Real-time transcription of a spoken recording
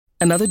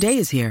Another day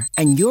is here,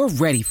 and you're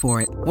ready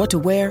for it. What to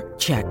wear?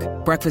 Check.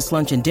 Breakfast,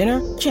 lunch, and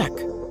dinner? Check.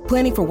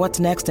 Planning for what's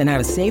next and how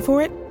to save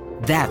for it?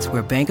 That's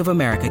where Bank of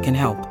America can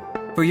help.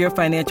 For your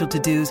financial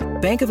to-dos,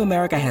 Bank of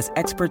America has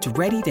experts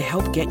ready to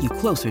help get you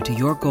closer to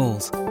your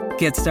goals.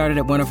 Get started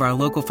at one of our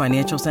local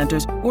financial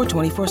centers or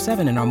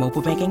 24/7 in our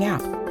mobile banking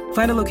app.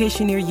 Find a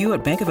location near you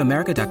at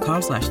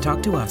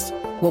bankofamerica.com/talktous.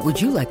 What would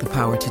you like the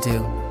power to do?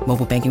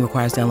 Mobile banking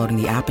requires downloading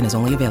the app and is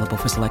only available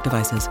for select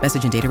devices.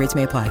 Message and data rates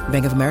may apply.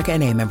 Bank of America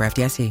N.A., member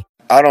FDIC.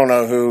 I don't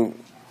know who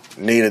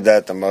needed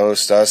that the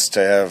most, us to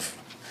have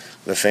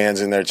the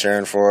fans in there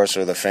cheering for us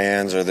or the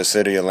fans or the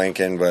city of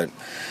Lincoln, but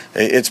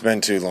it's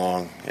been too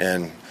long.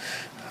 And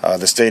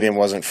the stadium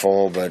wasn't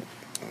full, but,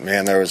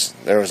 man, there was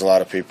a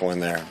lot of people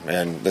in there.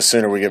 And the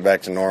sooner we get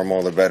back to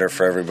normal, the better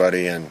for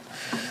everybody. And,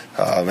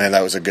 man,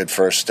 that was a good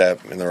first step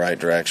in the right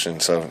direction.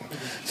 So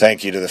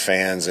thank you to the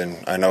fans, and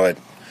I know it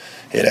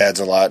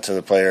adds a lot to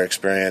the player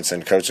experience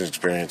and coaching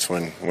experience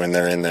when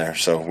they're in there.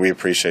 So we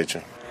appreciate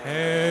you.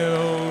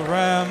 Hail,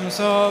 Rams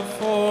of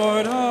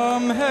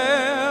Fordham,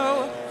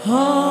 hail,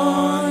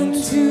 on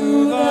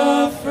to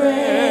the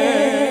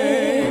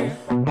fray.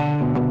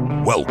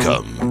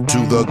 Welcome to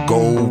the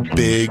Go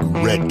Big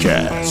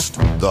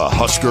Redcast, the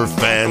Husker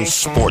Fan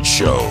Sports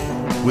Show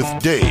with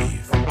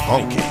Dave,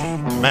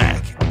 Honky,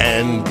 Mac,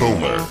 and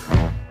Boomer.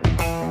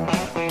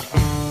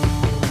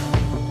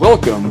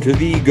 Welcome to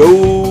the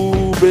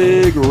Go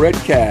Big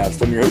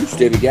Redcast. I'm your host,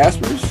 David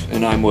Gaspers,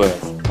 and I'm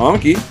with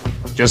Honky.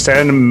 Just had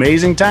an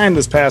amazing time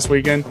this past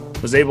weekend.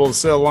 Was able to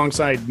sit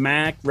alongside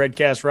Mac,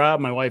 Redcast Rob,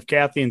 my wife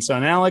Kathy, and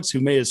son Alex, who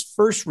made his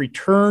first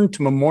return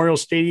to Memorial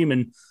Stadium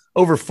in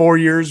over 4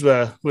 years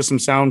with some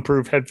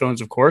soundproof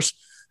headphones, of course.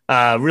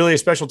 Really a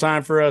special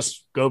time for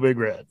us. Go Big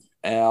Red.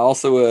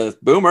 Also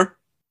with Boomer.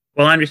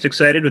 Well, I'm just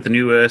excited with the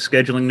new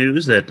scheduling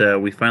news that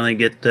we finally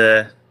get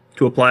to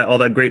apply all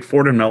that great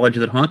Fordham knowledge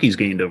that Honky's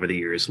gained over the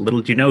years. Little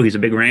did you know he's a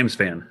big Rams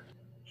fan.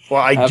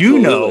 Well, I do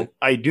know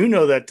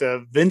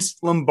that Vince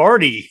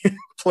Lombardi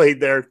played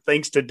there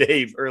thanks to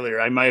Dave earlier.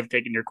 I might have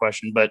taken your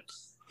question, but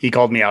he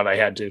called me out. I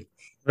had to.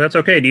 That's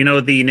okay. Do you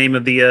know the name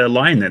of the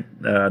line that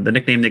the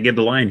nickname they gave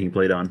the line he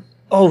played on?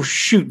 Oh,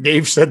 shoot.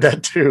 Dave said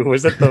that too.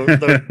 Was that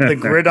the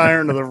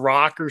gridiron of the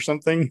rock or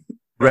something?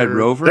 Red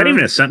Rover? Is that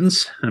even a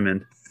sentence? I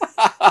mean,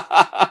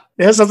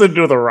 it has something to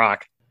do with a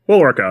rock.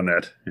 We'll work on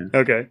that. Yeah.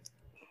 Okay.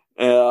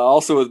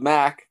 Also with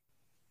Mac.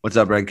 What's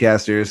up,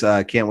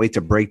 Redcasters? Can't wait to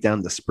break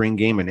down the spring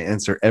game and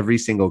answer every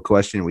single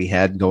question we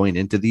had going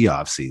into the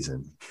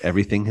offseason.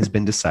 Everything has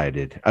been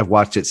decided. I've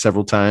watched it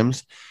several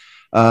times.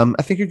 I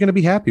think you're going to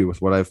be happy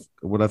with what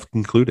I've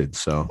concluded.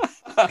 So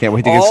can't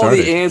wait to get started.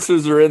 All the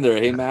answers are in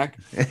there. Hey, Mac.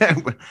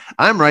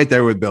 I'm right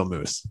there with Bill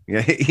Moose.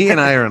 Yeah, he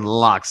and I are in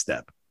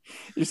lockstep.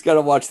 You just got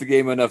to watch the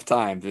game enough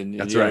times and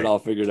you get right. it all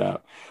figured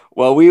out.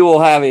 Well, we will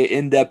have an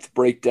in-depth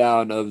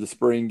breakdown of the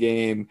spring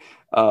game.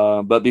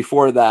 But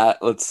before that,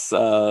 let's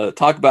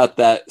talk about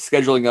that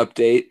scheduling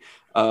update.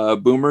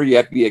 Boomer, you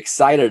have to be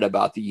excited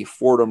about the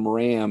Fordham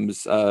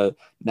Rams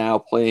now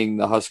playing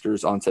the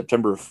Huskers on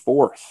September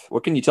 4th.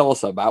 What can you tell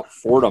us about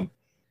Fordham?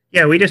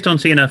 Yeah, we just don't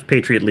see enough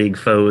Patriot League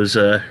foes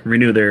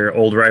renew their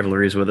old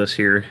rivalries with us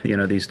here,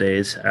 these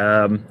days.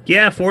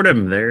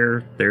 Fordham,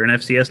 they're an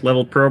FCS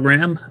level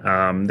program.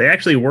 They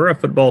actually were a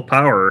football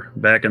power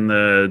back in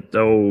the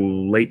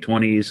late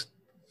 20s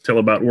till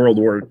about World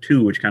War II,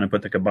 which kind of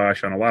put the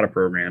kibosh on a lot of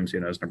programs,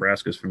 as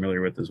Nebraska's familiar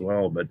with as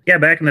well. But yeah,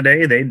 back in the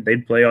day,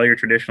 they'd play all your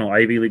traditional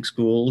Ivy League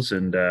schools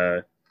and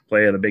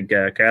play the big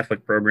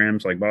Catholic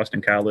programs like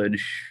Boston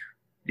College,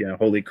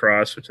 Holy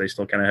Cross, which they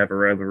still kind of have a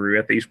rivalry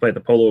with. They used to play at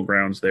the Polo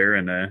Grounds there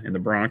in the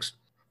Bronx.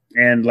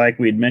 And like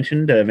we'd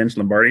mentioned, Vince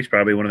Lombardi is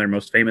probably one of their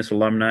most famous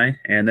alumni.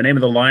 And the name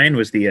of the line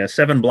was the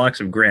 7 blocks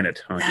of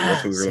granite.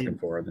 That's what we were looking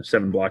for, the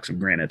 7 blocks of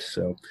granite.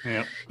 So,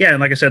 yeah, and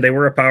like I said, they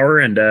were a power.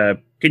 And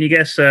can you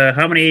guess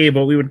how many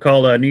what we would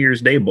call New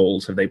Year's Day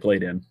bowls have they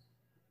played in?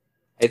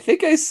 I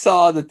think I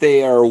saw that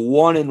they are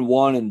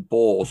 1-1 in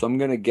bowl, so I'm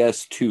going to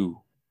guess 2.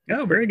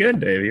 Oh, very good,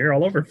 Dave. You're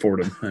all over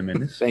Fordham. I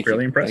mean, it's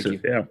fairly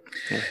impressive. Yeah.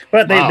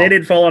 But they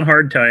did fall on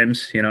hard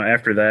times,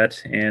 after that.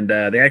 And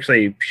they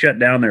actually shut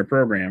down their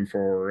program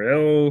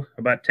for,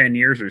 about 10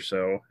 years or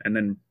so. And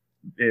then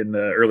in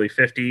the early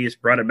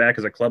 50s, brought it back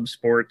as a club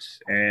sport.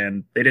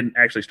 And they didn't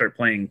actually start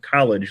playing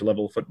college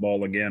level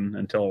football again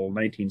until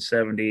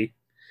 1970.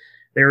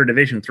 They were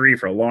Division III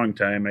for a long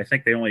time. I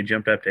think they only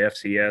jumped up to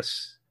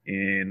FCS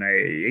in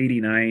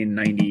 89,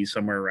 90,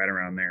 somewhere right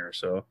around there.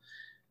 So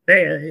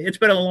it's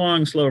been a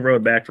long, slow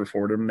road back for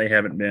Fordham. They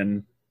haven't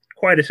been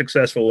quite as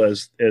successful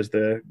as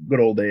the good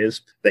old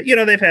days. But,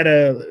 they've had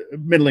a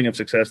middling of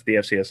success at the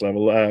FCS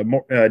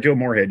level. Joe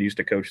Moorhead used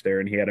to coach there,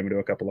 and he had him do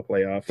a couple of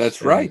playoffs.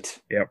 That's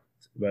right. Yep.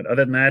 But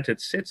other than that,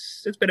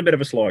 it's been a bit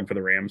of a slog for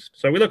the Rams.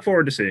 So we look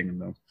forward to seeing them,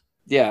 though.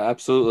 Yeah,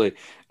 absolutely.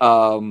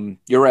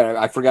 You're right.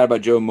 I forgot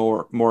about Joe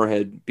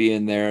Moorhead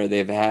being there.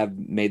 They have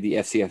made the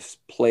FCS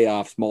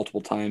playoffs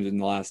multiple times in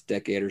the last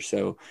decade or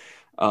so.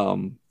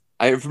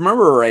 I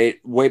remember right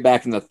way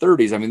back in the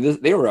 30s. I mean,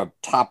 they were a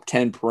top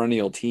 10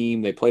 perennial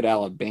team. They played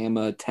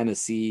Alabama,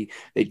 Tennessee.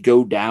 They'd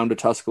go down to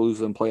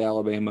Tuscaloosa and play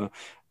Alabama.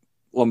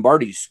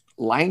 Lombardi's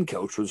line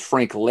coach was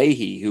Frank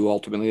Leahy, who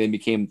ultimately then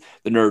became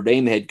the Notre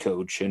Dame head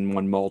coach and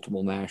won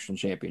multiple national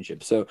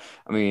championships. So,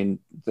 I mean,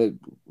 the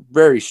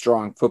very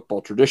strong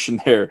football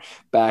tradition there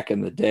back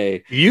in the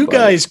day. You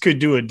guys could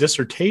do a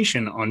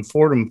dissertation on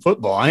Fordham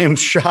football. I am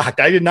shocked.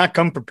 I did not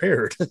come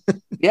prepared.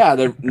 Yeah,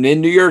 they're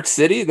in New York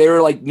City. They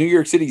were like New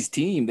York City's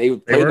team. They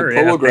played the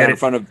Polo Ground in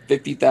front of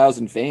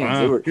 50,000 fans. Wow,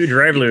 they were huge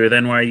rivalry with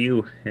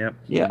NYU. Yep.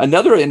 Yeah,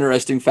 another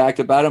interesting fact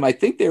about them, I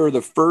think they were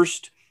the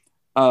first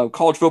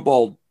college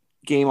football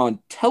game on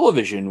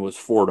television was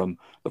Fordham.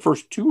 The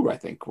first two, I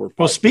think, were.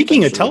 Well,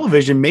 speaking of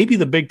television, maybe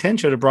the Big Ten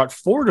should have brought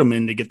Fordham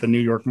in to get the New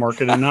York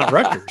market and not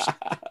Rutgers.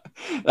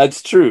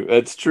 That's true.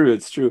 It's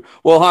true.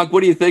 Well, Honk,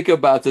 what do you think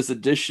about this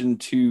addition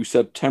to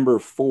September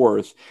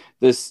 4th?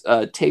 This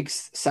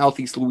takes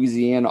Southeast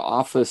Louisiana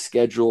off a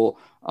schedule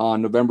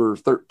on November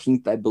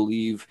 13th, I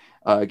believe.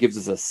 Gives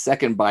us a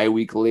second bye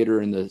week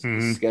later in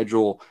the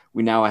schedule.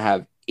 We now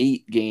have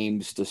 8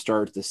 games to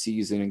start the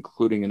season,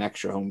 including an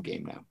extra home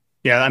game now.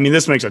 Yeah, I mean,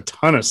 this makes a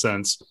ton of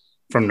sense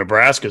from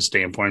Nebraska's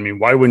standpoint. I mean,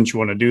 why wouldn't you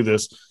want to do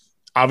this?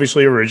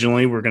 Obviously,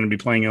 originally, we're going to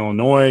be playing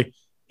Illinois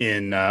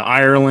in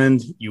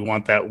Ireland. You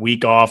want that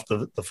week off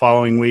the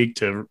following week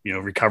to,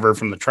 recover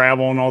from the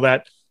travel and all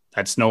that.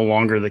 That's no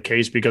longer the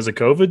case because of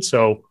COVID.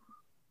 So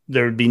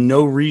there would be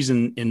no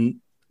reason in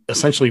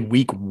essentially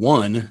week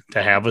 1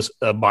 to have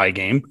a bye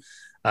game.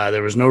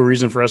 There was no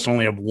reason for us to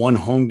only have 1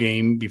 home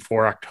game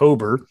before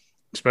October,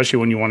 especially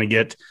when you want to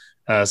get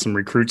some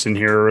recruits in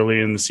here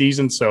early in the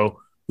season. So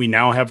we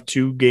now have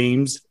 2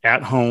 games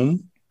at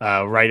home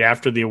right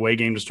after the away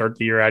game to start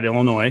the year at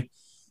Illinois.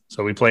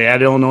 So we play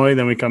at Illinois,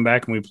 then we come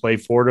back and we play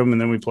Fordham, and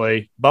then we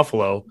play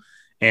Buffalo.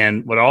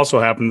 And what also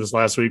happened this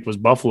last week was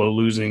Buffalo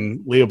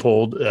losing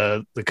Leopold,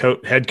 the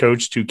head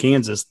coach, to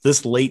Kansas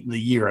this late in the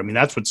year. I mean,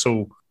 that's what's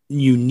so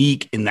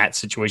unique in that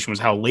situation was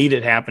how late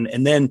it happened.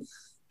 And then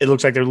it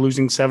looks like they're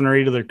losing 7 or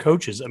 8 of their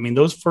coaches. I mean,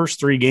 those first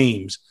 3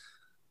 games,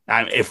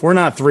 if we're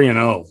not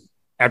 3-0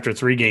 after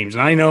 3 games,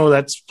 and I know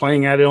that's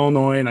playing at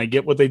Illinois, and I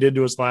get what they did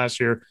to us last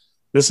year.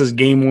 This is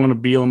game 1 of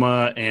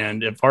Bielema,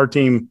 and if our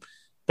team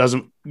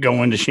doesn't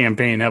go into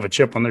Champaign and have a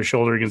chip on their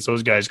shoulder against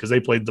those guys because they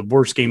played the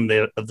worst game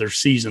of their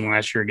season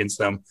last year against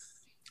them,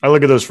 I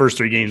look at those first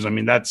 3 games. I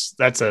mean, that's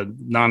a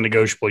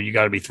non-negotiable. You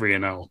got to be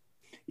 3-0.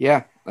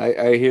 Yeah,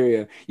 I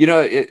hear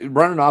you.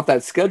 Running off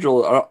that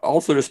schedule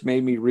also just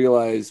made me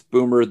realize,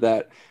 Boomer,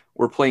 that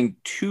we're playing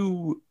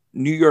 2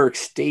 New York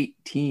State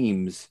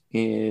teams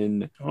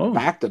in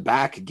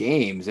back-to-back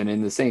games and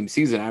in the same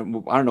season. I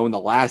don't know when the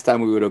last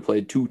time we would have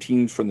played 2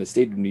 teams from the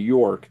state of New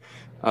York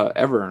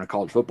ever in a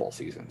college football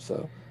season.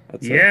 So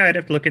I'd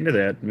have to look into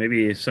that.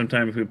 Maybe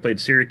sometime if we played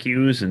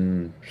Syracuse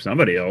and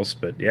somebody else,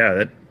 but yeah,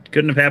 that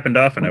couldn't have happened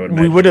often. I would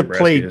imagine. We would have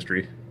played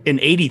history. In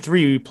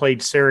 '83. We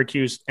played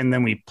Syracuse, and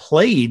then we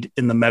played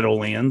in the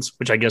Meadowlands,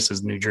 which I guess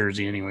is New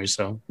Jersey anyway.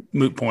 So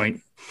moot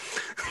point.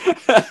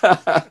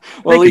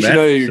 Well, at least you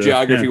know your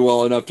geography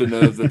well enough to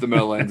know that the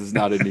Meadowlands is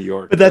not in New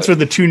York. But that's where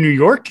the 2 New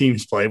York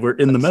teams play. We're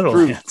in the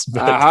Meadowlands.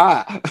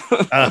 Aha.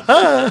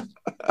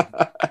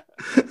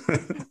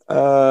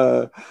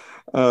 All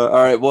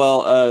right.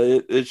 Well,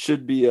 it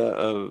should be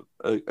a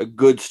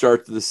good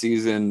start to the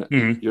season.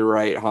 Mm-hmm. You're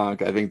right,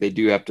 Honk. I think they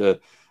do have to,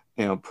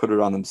 put it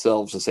on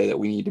themselves to say that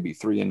we need to be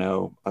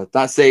 3-0.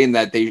 Not saying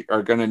that they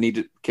are going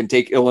to can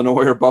take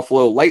Illinois or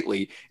Buffalo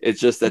lightly. It's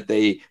just that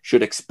they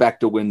should expect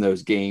to win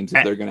those games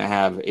if they're going to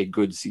have a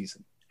good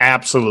season.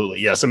 Absolutely.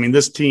 Yes. I mean,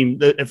 this team,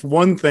 if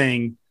one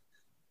thing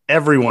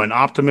everyone,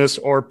 optimist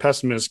or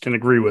pessimist, can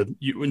agree with,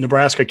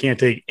 Nebraska can't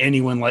take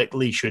anyone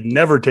lightly, should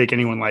never take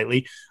anyone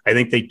lightly. I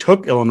think they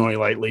took Illinois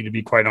lightly, to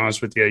be quite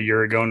honest with you, a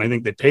year ago, and I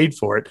think they paid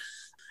for it.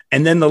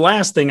 And then the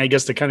last thing, I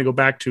guess, to kind of go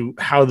back to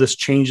how this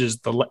changes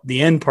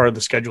the end part of the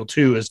schedule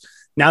too, is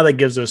now that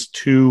gives us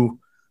 2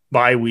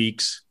 bye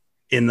weeks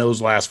in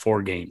those last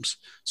 4 games.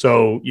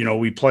 So,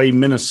 we play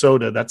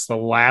Minnesota. That's the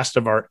last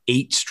of our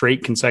 8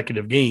 straight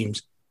consecutive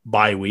games,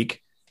 bye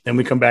week. Then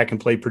we come back and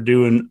play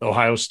Purdue and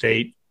Ohio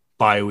State,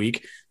 bye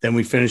week. Then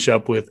we finish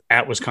up with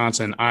at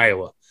Wisconsin and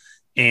Iowa.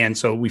 And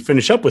so we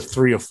finish up with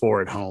 3 of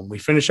 4 at home. We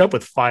finish up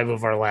with 5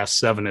 of our last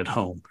 7 at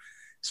home.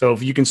 So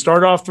if you can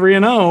start off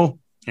 3-0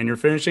 and you're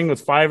finishing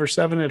with 5 or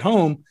 7 at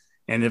home,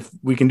 and if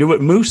we can do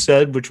what Moose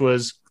said, which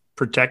was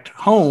protect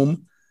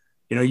home,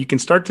 you can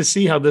start to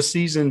see how this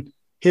season,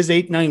 his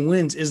 8-9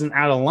 wins isn't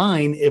out of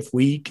line if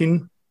we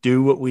can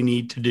do what we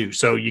need to do.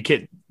 So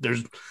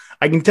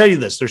I can tell you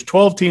this, there's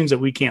 12 teams that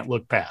we can't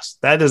look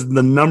past. That is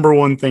the number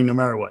one thing, no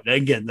matter what.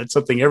 Again, that's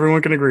something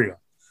everyone can agree on.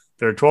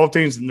 There are 12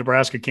 teams that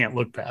Nebraska can't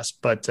look past,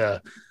 but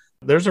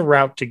there's a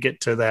route to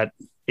get to that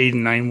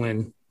 8-9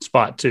 win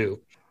spot too.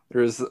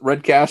 There's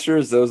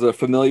Redcasters. Those are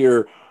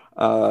familiar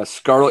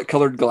scarlet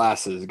colored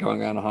glasses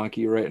going on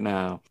Honky right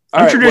now.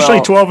 I'm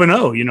traditionally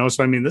 12-0,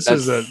 so I mean,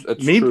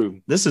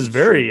 this is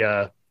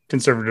very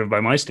conservative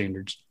by my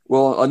standards.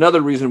 Well,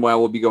 another reason why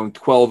we'll be going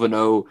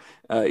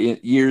 12-0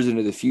 years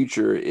into the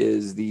future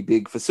is the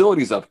big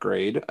facilities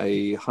upgrade,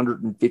 a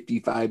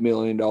 $155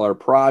 million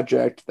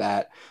project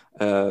that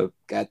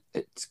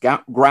It's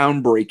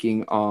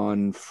groundbreaking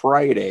on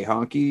Friday.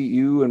 Honky,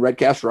 you and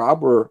Redcast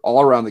Rob were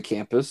all around the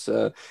campus.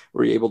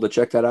 Were you able to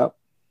check that out?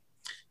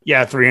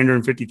 Yeah,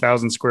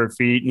 350,000 square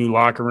feet, new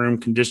locker room,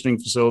 conditioning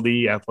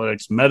facility,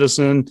 athletics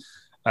medicine,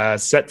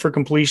 set for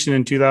completion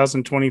in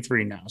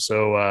 2023 now.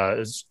 So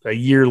it's a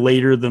year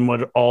later than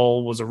what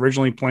all was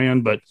originally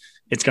planned, but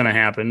it's going to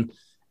happen.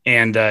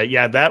 And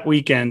that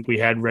weekend we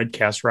had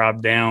Redcast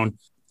Rob down.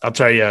 I'll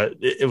tell you,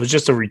 it was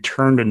just a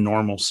return to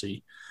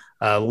normalcy.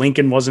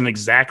 Lincoln wasn't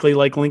exactly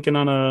like Lincoln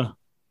on a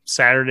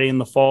Saturday in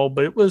the fall,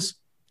 but it was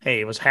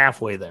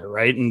halfway there,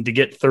 right? And to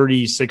get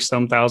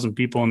 36,000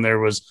 people in there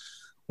was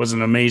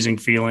an amazing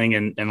feeling,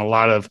 and a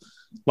lot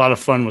of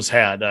fun was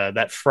had.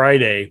 That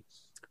Friday,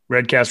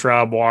 Redcast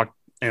Rob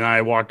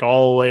walked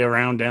all the way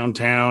around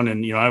downtown,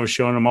 and I was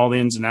showing him all the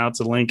ins and outs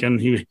of Lincoln.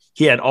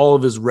 He had all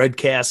of his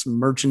Redcast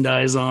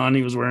merchandise on.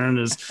 He was wearing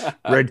his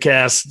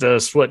Redcast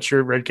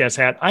sweatshirt, Redcast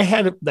hat. I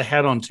had the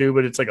hat on too,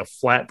 but it's like a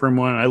flat brim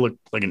one. I look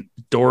like a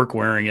dork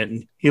wearing it,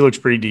 and he looks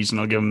pretty decent.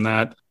 I'll give him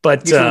that.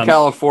 But he's from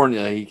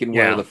California. He can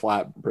wear the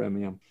flat brim.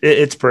 Yeah.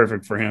 It's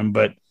perfect for him.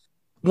 But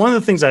one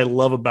of the things I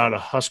love about a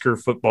Husker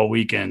football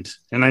weekend,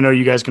 and I know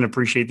you guys can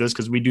appreciate this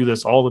because we do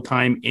this all the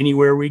time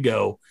anywhere we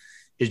go,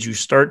 is you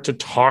start to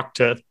talk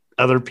to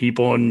other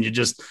people and you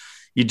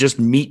just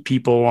meet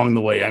people along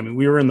the way. I mean,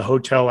 we were in the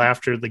hotel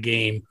after the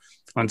game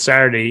on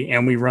Saturday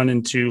and we run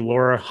into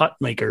Laura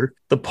Hutmaker,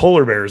 the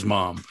Polar Bears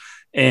mom.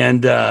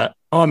 And oh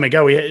my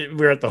God, we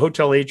were at the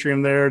hotel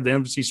atrium there, the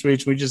Embassy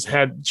Suites. We just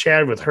had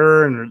chat with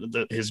her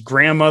and his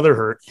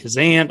grandmother, his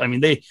aunt. I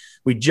mean,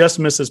 we just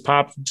missed his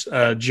pop,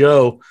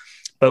 Joe,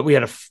 but we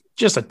had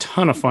just a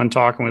ton of fun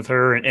talking with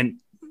her. And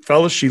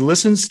fellas, she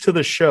listens to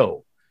the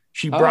show.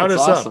 She brought us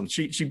awesome. up.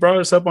 She brought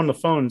us up on the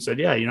phone and said,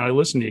 "Yeah, I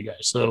listen to you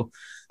guys." So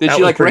did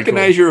she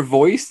recognize your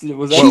voice?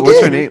 Was that what's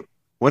her name?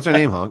 What's her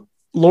name, Honk?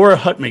 Laura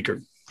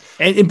Hutmaker.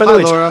 And by the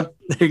way, Laura.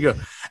 There you go.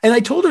 And I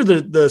told her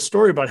the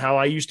story about how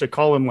I used to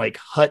call him like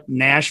Hut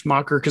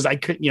Nashmacher because I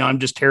couldn't, I'm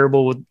just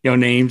terrible with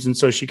names, and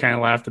so she kind of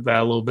laughed at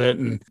that a little bit.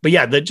 But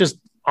yeah, they're just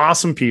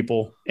awesome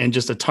people and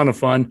just a ton of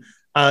fun.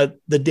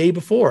 The day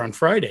before on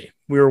Friday,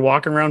 we were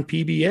walking around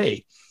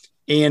PBA.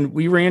 And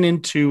we ran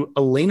into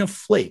Elena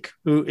Flake,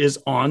 who is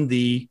on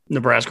the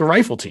Nebraska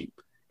rifle team.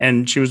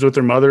 And she was with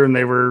her mother and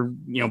they were,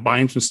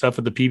 buying some stuff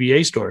at the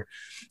PBA store.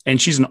 And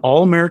she's an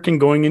All-American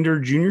going into her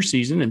junior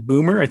season. And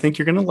Boomer, I think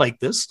you're going to like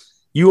this.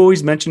 You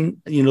always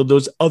mention,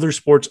 those other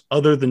sports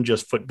other than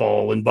just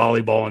football and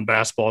volleyball and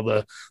basketball,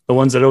 the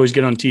ones that always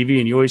get on TV.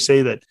 And you always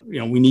say that,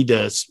 we need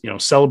to,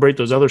 celebrate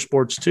those other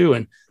sports too.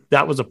 And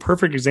that was a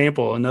perfect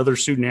example. Another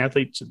student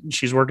athlete,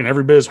 she's working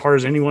every bit as hard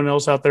as anyone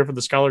else out there for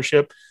the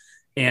scholarship.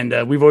 And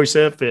we've always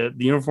said if the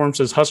uniform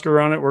says Husker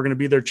on it, we're going to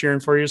be there cheering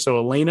for you. So,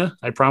 Elena,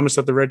 I promised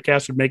that the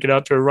Redcast would make it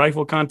out to a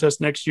rifle contest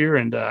next year,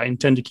 and I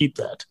intend to keep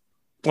that.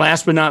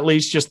 Last but not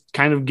least, just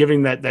kind of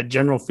giving that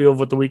general feel of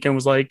what the weekend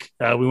was like.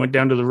 We went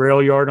down to the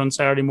rail yard on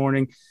Saturday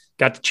morning,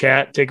 got to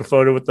chat, take a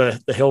photo with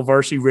the Hill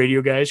Varsity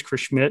radio guys,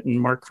 Chris Schmidt and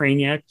Mark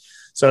Kraniak.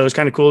 So it was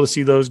kind of cool to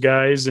see those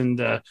guys.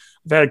 And I've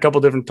had a couple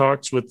different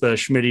talks with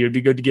Schmidt. It would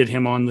be good to get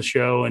him on the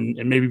show and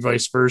maybe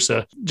vice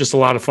versa. Just a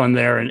lot of fun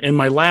there. And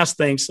my last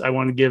thanks I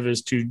want to give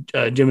is to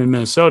Jim in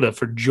Minnesota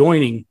for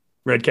joining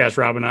Redcast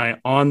Rob and I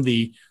on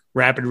the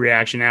rapid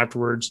reaction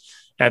afterwards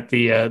at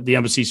the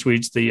Embassy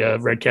Suites, the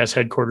Redcast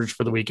headquarters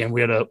for the weekend. We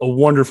had a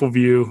wonderful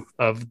view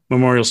of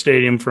Memorial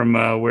Stadium from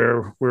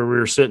where we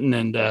were sitting,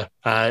 and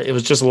it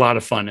was just a lot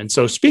of fun. And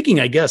so speaking,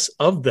 I guess,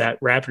 of that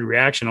rapid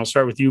reaction, I'll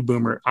start with you,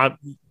 Boomer.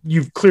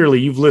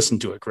 You've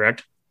listened to it,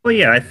 correct? Well,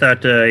 yeah, I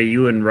thought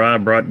you and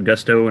Rob brought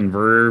gusto and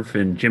verve,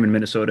 and Jim in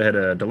Minnesota had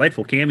a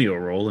delightful cameo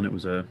role, and it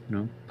was a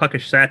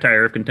puckish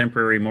satire of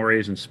contemporary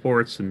mores and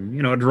sports,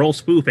 and a droll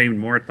spoof aimed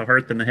more at the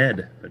heart than the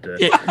head. But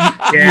no,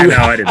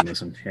 I didn't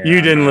listen. Yeah, you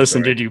didn't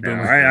listen, did you,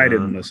 Boomer? No, I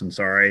didn't listen.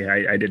 Sorry,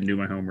 I didn't do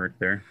my homework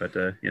there. But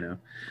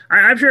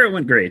I'm sure it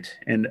went great.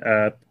 And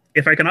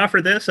if I can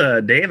offer this,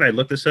 Dave, I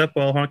looked this up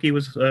while Honky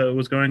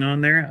was going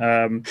on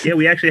there.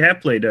 We actually have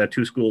played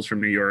two schools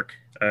from New York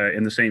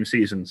in the same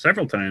season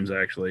several times,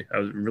 actually. I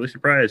was really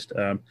surprised.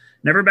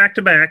 Never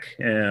back-to-back,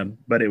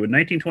 but it was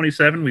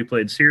 1927. We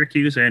played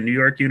Syracuse and New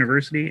York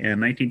University,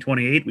 and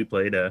 1928 we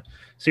played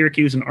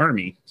Syracuse and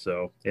Army.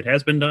 So it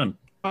has been done.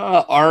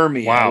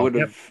 Army. Wow.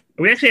 Yep.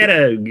 We actually had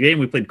a game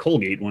we played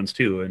Colgate once,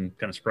 too, and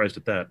kind of surprised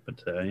at that.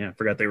 But, I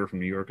forgot they were from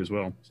New York as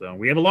well. So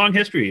we have a long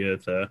history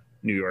with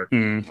New York.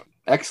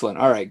 Excellent.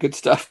 All right. Good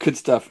stuff.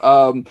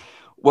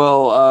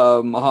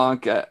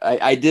 Honk,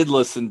 I did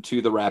listen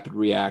to the rapid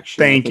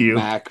reaction. Thank you.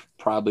 Mac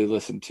probably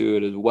listened to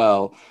it as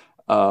well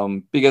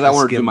because I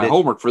wanted to do my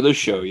homework for this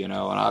show, and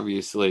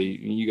obviously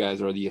you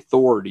guys are the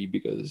authority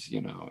because,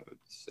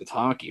 it's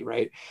Honky,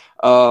 right?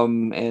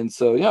 And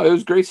so, it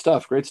was great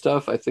stuff.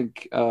 I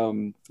think,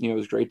 it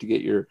was great to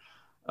get your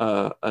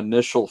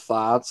initial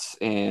thoughts,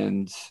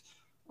 and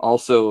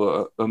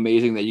also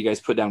amazing that you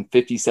guys put down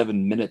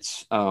 57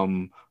 minutes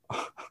of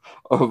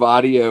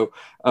audio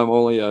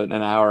only an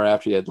hour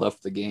after you had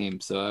left the game.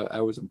 So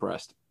I was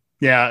impressed.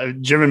 Yeah.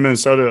 Jim in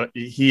Minnesota,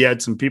 he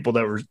had some people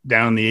that were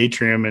down in the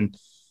atrium, and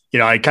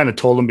I kind of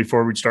told him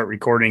before we'd start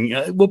recording,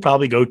 we'll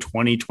probably go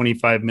 20,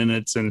 25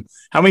 minutes. And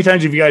how many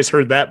times have you guys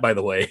heard that, by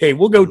the way? Hey,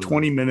 we'll go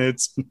 20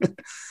 minutes.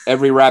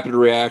 Every rapid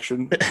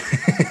reaction.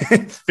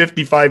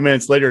 55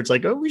 minutes later, it's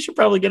like, oh, we should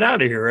probably get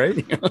out of here,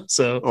 right?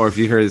 So, or if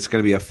you heard it's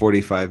going to be a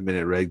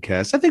 45-minute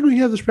Redcast, I think we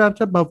have this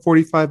wrapped up about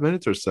 45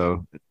 minutes or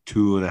so,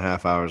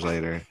 2.5 hours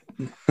later.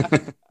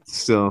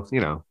 Still,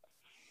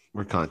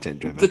 we're content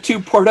driven. It's a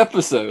 2-part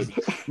episode.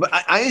 But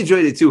I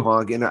enjoyed it too,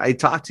 Honk. And I had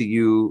talked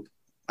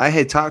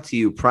to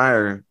you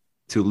prior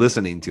to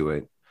listening to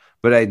it,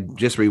 but I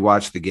just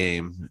rewatched the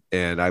game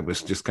and I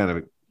was just kind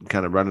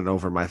of running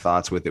over my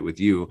thoughts with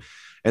you.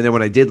 And then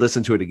when I did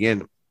listen to it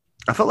again,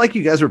 I felt like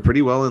you guys were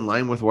pretty well in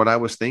line with what I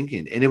was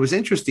thinking. And it was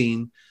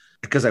interesting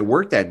because I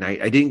worked that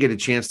night. I didn't get a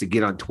chance to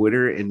get on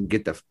Twitter and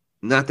get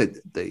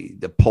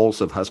the pulse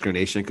of Husker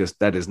Nation, because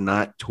that is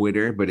not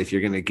Twitter. But if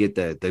you're going to get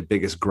the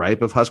biggest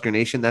gripe of Husker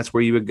Nation, that's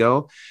where you would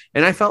go.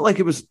 And I felt like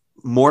it was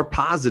more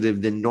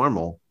positive than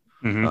normal.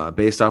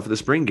 Based off of the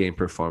spring game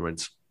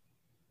performance,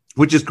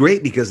 which is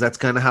great because that's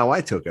kind of how I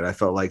took it. I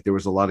felt like there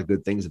was a lot of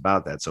good things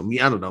about that. So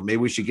I don't know, maybe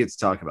we should get to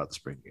talk about the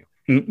spring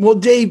game. Well,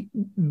 Dave,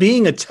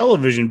 being a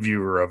television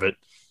viewer of it,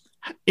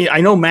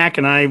 I know Mac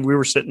and we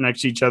were sitting next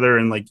to each other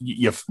and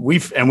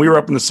we were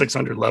up in the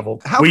 600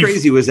 level. How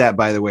crazy was that,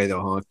 by the way,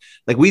 though, Honk?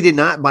 Like, we did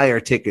not buy our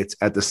tickets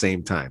at the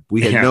same time.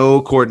 We had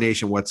no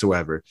coordination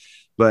whatsoever,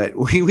 but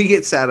we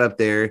get sat up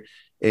there.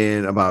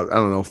 And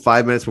about,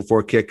 5 minutes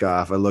before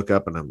kickoff, I look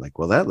up and I'm like,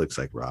 well, that looks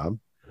like Rob.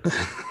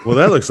 Well,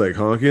 that looks like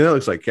Honky. That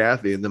looks like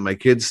Kathy. And then my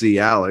kids see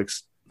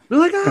Alex. They're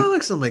like,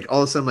 Alex. I'm like,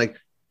 all of a sudden, I'm like,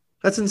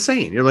 that's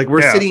insane. You're like,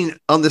 we're sitting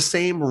on the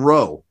same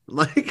row,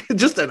 like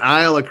just an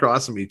aisle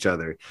across from each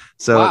other.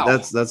 So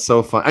that's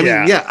so fun. I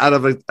mean, out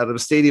of a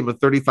stadium of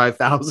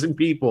 35,000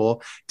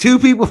 people, 2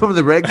 people from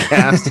the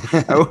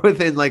Redcast are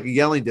within like a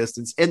yelling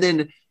distance. And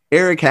then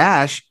Eric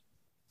Hash,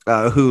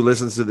 who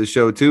listens to the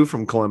show too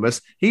from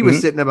Columbus, he was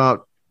sitting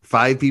about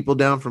 5 people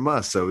down from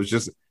us. So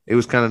it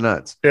was kind of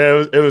nuts.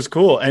 Yeah, it was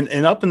cool.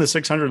 And up in the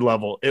 600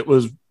 level, it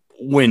was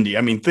windy.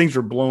 I mean, things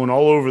were blowing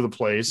all over the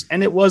place,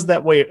 and it was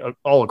that way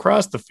all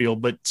across the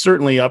field, but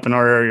certainly up in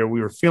our area,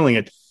 we were feeling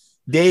it.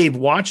 Dave,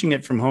 watching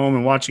it from home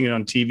and watching it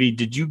on TV,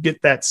 did you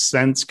get that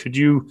sense? Could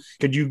you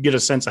get a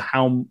sense of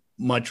how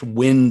much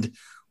wind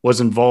was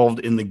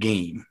involved in the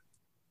game?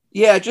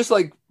 Yeah, just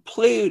like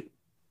play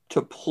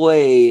to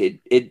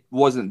play, it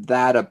wasn't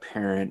that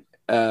apparent,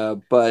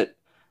 but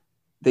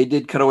they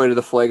did cut away to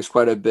the flags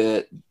quite a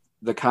bit.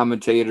 The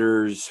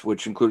commentators,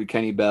 which included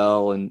Kenny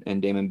Bell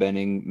and Damon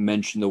Benning,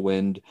 mentioned the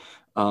wind.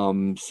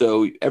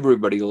 So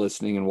everybody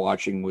listening and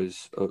watching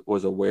was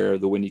aware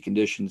of the windy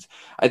conditions.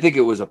 I think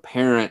it was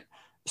apparent,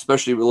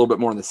 especially a little bit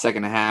more in the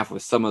second half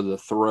with some of the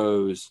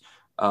throws,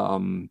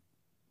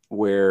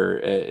 where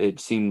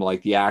it seemed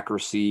like the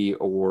accuracy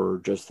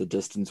or just the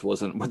distance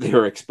wasn't what they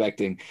were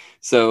expecting.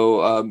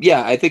 So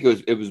I think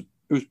it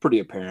was pretty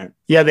apparent.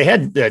 Yeah, they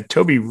had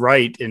Toby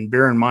Wright and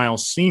Baron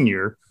Miles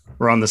Sr.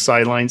 were on the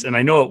sidelines. And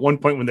I know at one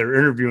point when they were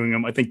interviewing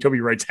him, I think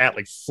Toby Wright's hat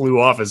flew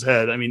off his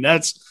head. I mean,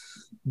 that's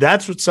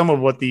what some of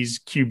what these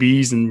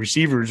QBs and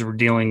receivers were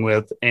dealing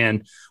with.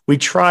 And we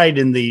tried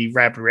in the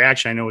rapid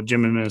reaction, I know with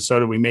Jim in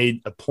Minnesota, we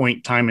made a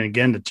point time and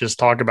again to just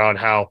talk about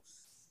how,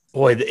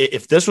 boy,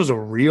 if this was a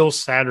real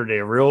Saturday,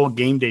 a real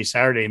game day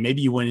Saturday,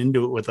 maybe you went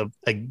into it with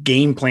a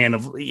game plan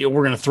of, we're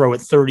going to throw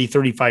it 30,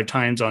 35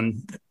 times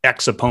on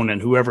X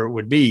opponent, whoever it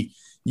would be.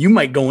 You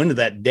might go into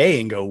that day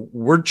and go,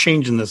 we're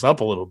changing this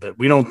up a little bit.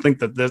 We don't think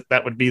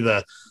that would be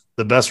the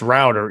best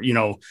route, or,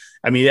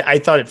 I mean, I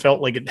thought it felt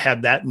like it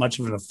had that much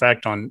of an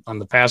effect on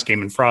the pass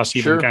game, and Frost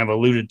even kind of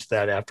alluded to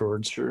that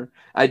afterwards. Sure.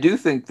 I do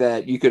think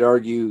that you could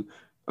argue,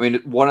 I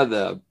mean, one of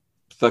the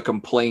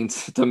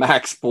complaints, to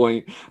Mac's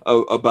point,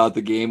 about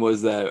the game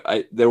was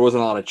that there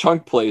wasn't a lot of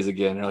chunk plays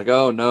again. They're like,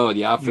 oh no,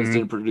 the offense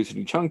didn't produce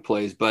any chunk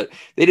plays, but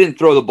they didn't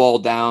throw the ball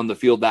down the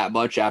field that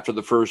much after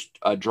the first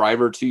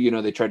drive or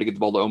two. They tried to get the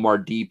ball to Omar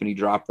deep and he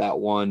dropped that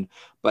one.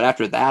 But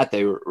after that,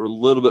 they were a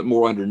little bit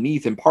more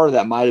underneath. And part of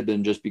that might've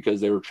been just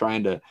because they were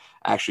trying to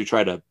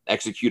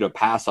execute a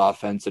pass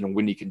offense in a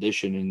windy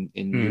condition,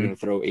 and you're going to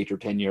throw 8 or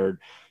 10 yard,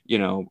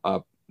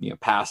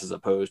 passes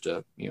opposed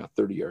to,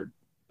 30-yard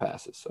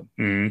passes.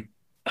 So.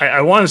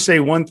 I want to say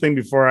one thing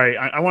before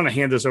I want to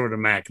hand this over to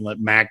Mac and let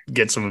Mac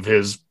get some of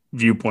his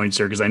viewpoints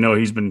here, because I know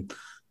he's been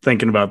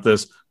thinking about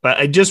this. But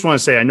I just want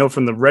to say, I know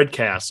from the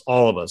Redcast,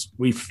 all of us,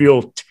 we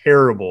feel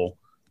terrible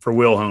for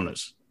Will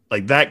Honas.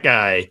 Like, that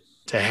guy,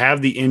 to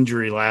have the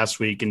injury last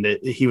week, and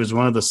he was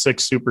one of the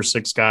 6 Super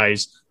 6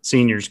 guys,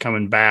 seniors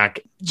coming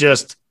back,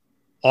 just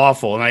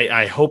awful. And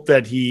I hope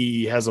that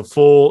he has a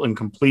full and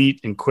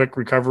complete and quick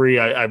recovery.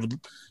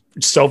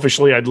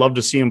 Selfishly, I'd love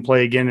to see him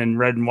play again in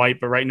red and white,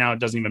 but right now it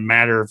doesn't even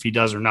matter if he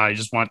does or not. I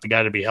just want the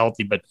guy to be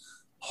healthy, but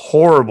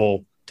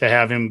horrible to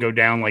have him go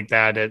down like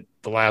that at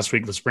the last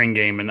week of the spring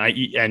game.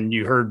 And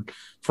you heard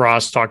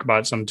Frost talk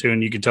about some too,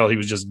 and you could tell he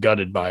was just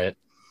gutted by it.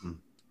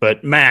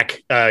 But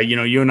Mac,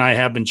 you and I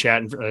have been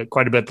chatting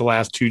quite a bit the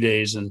last 2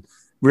 days, and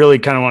really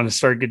kind of want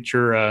to get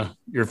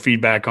your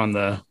feedback on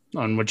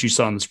what you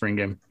saw in the spring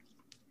game.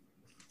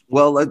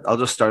 Well, I'll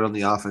just start on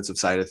the offensive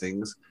side of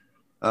things.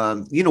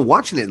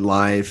 Watching it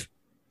live,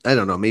 I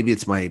don't know. Maybe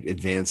it's my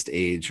advanced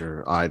age,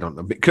 or I don't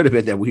know. It could have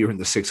been that we were in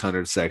the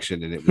 600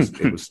 section, and it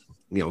was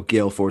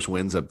gale force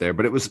winds up there.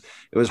 But it was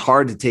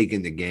hard to take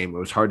in the game. It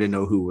was hard to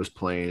know who was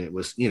playing. It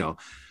was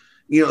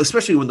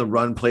especially when the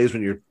run plays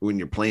when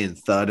you're playing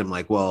thud. I'm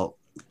like, well,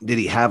 did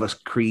he have a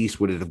crease?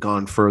 Would it have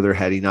gone further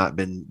had he not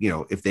been?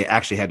 If they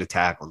actually had to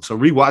tackle him. So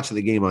rewatching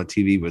the game on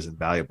TV was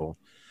invaluable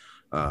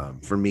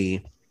for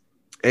me.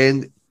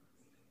 And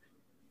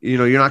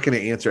you're not going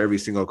to answer every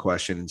single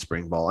question in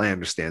spring ball. I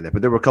understand that,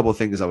 but there were a couple of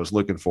things I was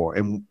looking for,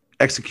 and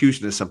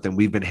execution is something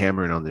we've been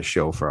hammering on this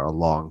show for a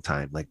long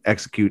time. Like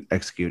execute.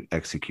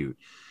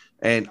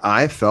 And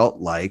I felt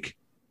like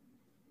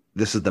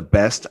this is the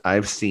best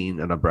I've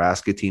seen a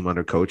Nebraska team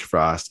under Coach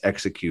Frost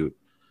execute,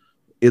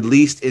 at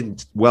least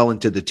well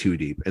into the 2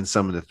 deep and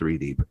some of the 3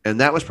 deep. And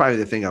that was probably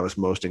the thing I was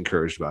most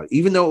encouraged about.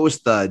 Even though it was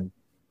thud,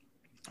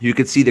 you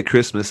could see the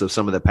crispness of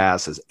some of the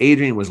passes.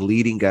 Adrian was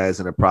leading guys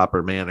in a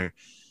proper manner.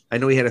 I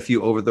know he had a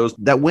few over those.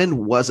 That wind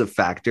was a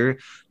factor,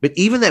 but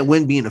even that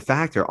wind being a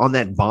factor on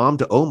that bomb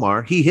to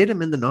Omar, he hit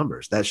him in the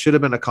numbers. That should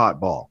have been a caught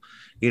ball.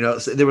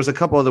 So there was a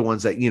couple other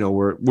ones that,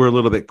 were a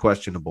little bit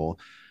questionable,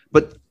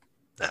 but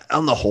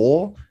on the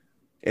whole,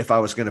 if I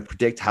was going to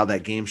predict how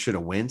that game should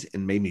have went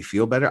and made me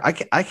feel better,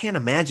 I can't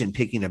imagine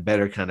picking a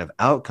better kind of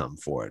outcome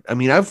for it. I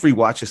mean, I've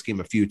rewatched this game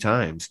a few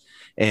times,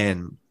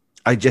 and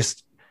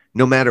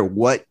no matter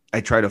what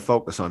I try to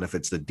focus on, if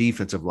it's the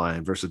defensive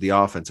line versus the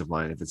offensive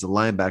line, if it's the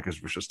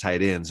linebackers versus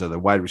tight ends, or the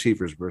wide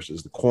receivers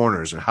versus the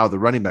corners, or how the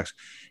running backs,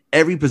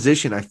 every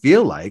position, I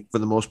feel like for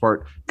the most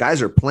part,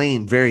 guys are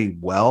playing very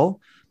well.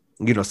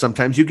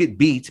 Sometimes you get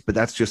beat, but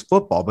that's just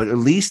football. But at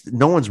least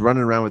no one's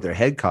running around with their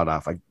head caught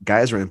off. Like,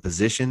 guys are in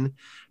position.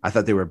 I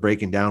thought they were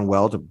breaking down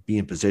well to be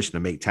in position to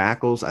make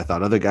tackles. I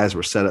thought other guys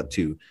were set up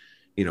to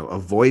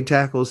avoid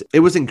tackles. It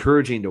was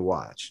encouraging to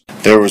watch.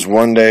 There was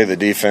one day the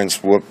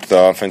defense whooped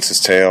the offense's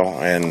tail,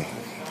 and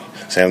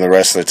Sam, the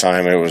rest of the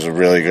time it was a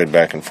really good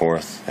back and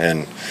forth.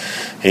 And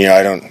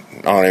I don't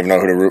even know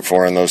who to root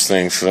for in those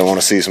things, because I want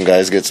to see some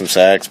guys get some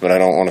sacks, but I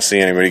don't want to see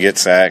anybody get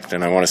sacked,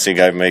 and I want to see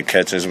guys make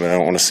catches, but I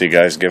don't want to see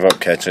guys give up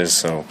catches.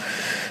 So,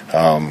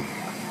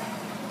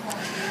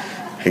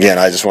 again,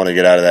 I just want to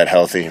get out of that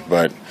healthy.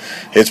 But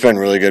it's been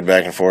really good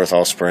back and forth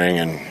all spring,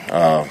 and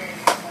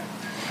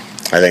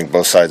I think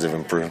both sides have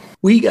improved.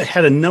 We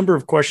had a number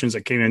of questions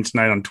that came in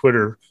tonight on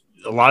Twitter.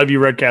 A lot of you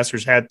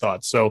Redcasters had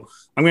thoughts, so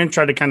I'm going to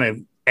try to kind of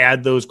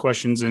add those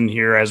questions in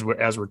here as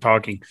we're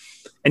talking.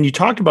 And you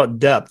talked about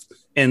depth.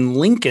 And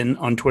Lincoln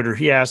on Twitter,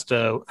 he asked,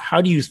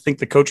 how do you think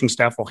the coaching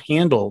staff will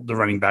handle the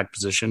running back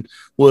position?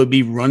 Will it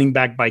be running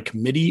back by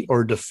committee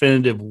or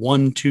definitive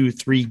 1, 2,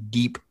 3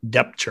 deep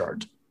depth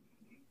chart?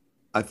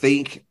 I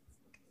think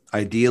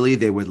ideally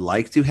they would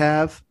like to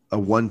have a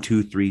 1,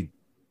 2, 3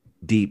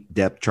 deep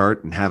depth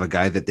chart and have a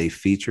guy that they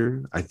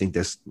feature. I think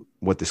that's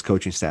what this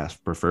coaching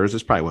staff prefers.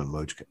 It's probably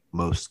what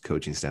most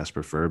coaching staffs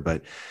prefer.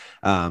 But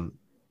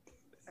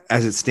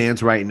as it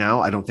stands right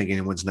now, I don't think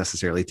anyone's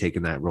necessarily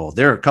taken that role.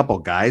 There are a couple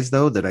guys,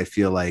 though, that I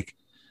feel like,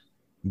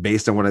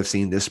 based on what I've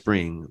seen this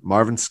spring,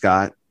 Marvin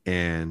Scott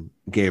and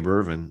Gabe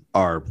Ervin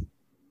are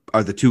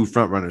the two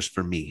front runners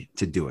for me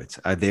to do it.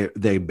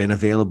 They've been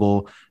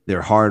available.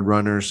 They're hard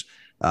runners.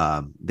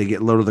 They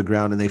get low to the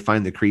ground and they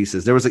find the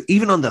creases. There was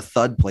even on the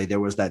thud play, there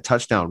was that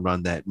touchdown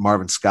run that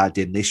Marvin Scott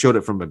did, and they showed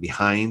it from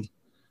behind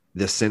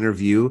the center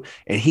view,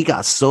 and he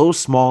got so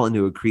small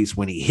into a crease.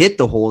 When he hit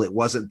the hole, it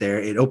wasn't there.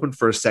 It opened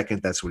for a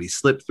second. That's what he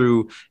slipped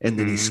through, and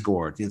then he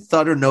scored.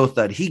 Thud or no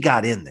thud, he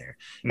got in there.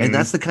 And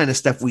that's the kind of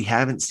stuff we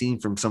haven't seen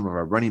from some of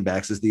our running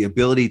backs, is the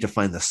ability to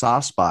find the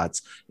soft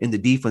spots in the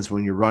defense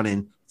when you're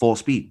running full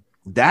speed.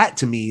 That,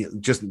 to me,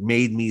 just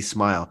made me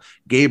smile.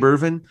 Gabe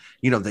Ervin,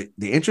 the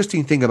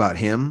interesting thing about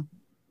him,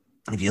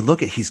 if you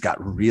look at, he's got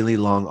really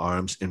long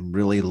arms and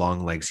really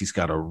long legs. He's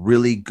got a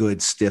really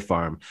good stiff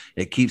arm.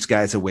 It keeps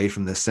guys away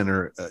from the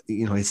center,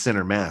 his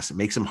center mass. It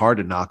makes him hard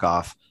to knock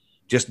off.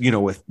 Just,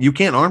 you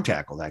can't arm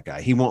tackle that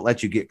guy. He won't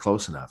let you get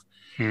close enough.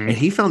 And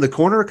he found the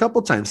corner a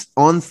couple times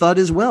on thud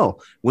as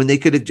well, when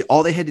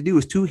all they had to do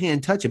was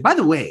 2-hand touch it. By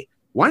the way,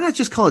 why not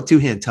just call it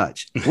 2-hand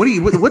touch?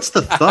 What's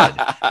the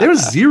thud?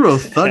 There's zero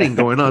thudding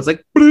going on. It's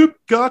like, bloop,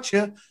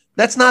 gotcha.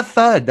 That's not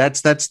thud.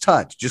 That's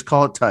touch. Just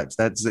call it touch.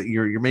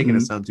 You're making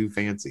it sound too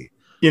fancy.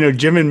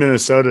 Jim in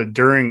Minnesota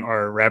during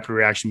our rapid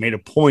reaction made a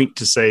point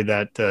to say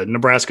that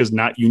Nebraska is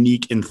not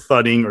unique in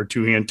thudding or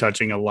 2-hand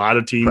touching. A lot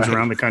of teams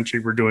around the country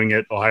were doing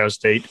it. Ohio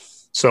State,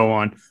 so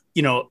on.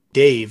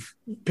 Dave,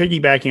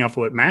 piggybacking off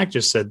what Mac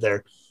just said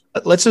there,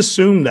 let's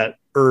assume that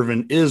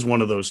Ervin is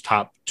one of those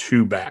top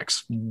 2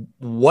 backs.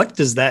 What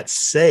does that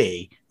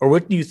say, or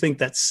what do you think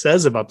that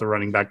says about the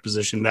running back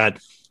position, that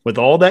with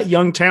all that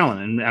young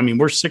talent, and I mean,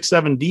 we're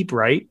 6-7 deep,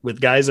 right?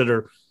 With guys that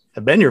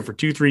have been here for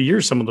 2-3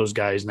 years, some of those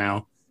guys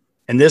now.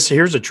 And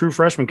here's a true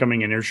freshman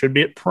coming in here, should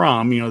be at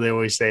prom. They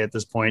always say at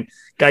this point,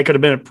 guy could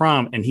have been at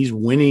prom and he's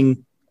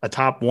winning a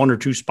top 1 or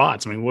 2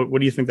 spots. I mean, what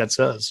do you think that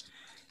says?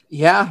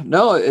 Yeah,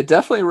 no, it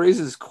definitely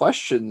raises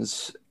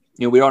questions.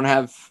 We don't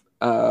have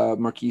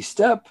Marquise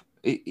Stepp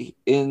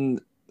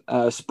in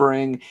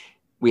spring.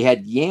 We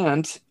had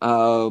Yant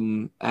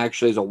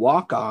actually as a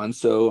walk-on,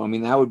 so I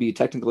mean that would be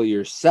technically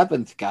your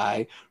 7th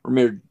guy.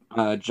 Ramir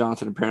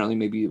Johnson apparently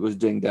maybe was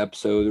dinged up,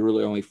 so there were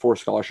really only 4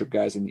 scholarship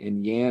guys in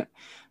Yant,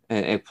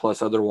 and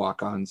plus other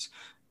walk-ons.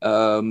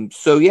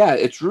 So yeah,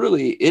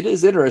 it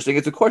is interesting.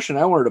 It's a question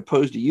I wanted to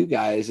pose to you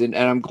guys, and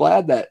I'm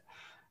glad that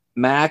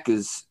Mac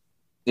is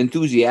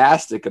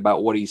enthusiastic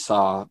about what he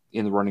saw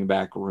in the running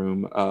back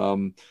room.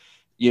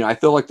 I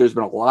feel like there's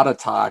been a lot of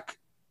talk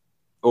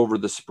over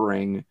the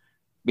spring,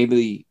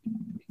 maybe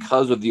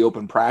because of the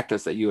open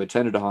practice that you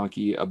attended,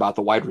 Honky, about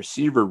the wide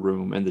receiver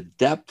room and the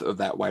depth of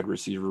that wide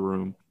receiver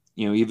room.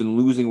 Even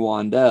losing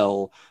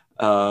Wandell,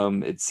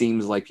 it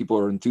seems like people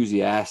are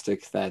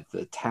enthusiastic that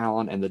the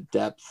talent and the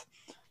depth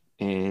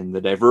and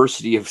the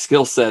diversity of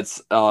skill sets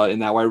in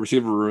that wide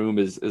receiver room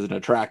is an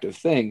attractive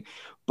thing.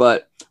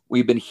 But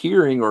we've been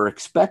hearing or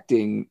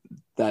expecting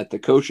that the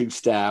coaching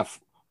staff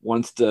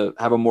wants to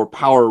have a more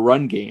power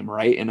run game,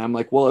 right? And I'm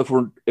like, well,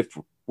 if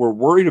we're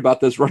worried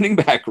about this running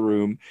back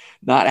room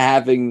not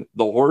having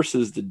the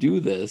horses to do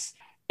this,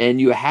 and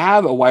you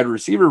have a wide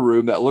receiver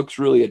room that looks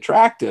really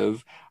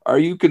attractive, are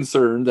you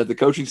concerned that the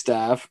coaching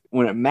staff,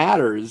 when it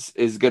matters,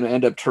 is going to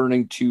end up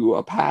turning to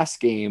a pass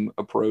game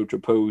approach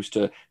opposed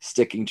to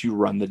sticking to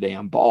run the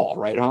damn ball,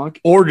 right,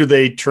 Honk? Or do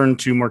they turn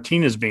to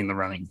Martinez being the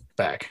running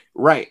back?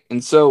 Right.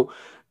 And so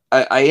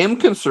I am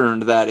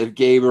concerned that if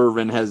Gabe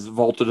Ervin has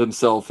vaulted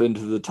himself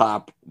into the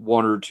top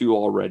 1 or 2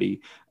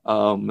 already,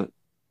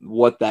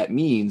 what that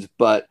means.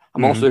 But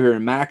I'm also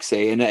hearing Max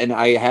say, and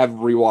I have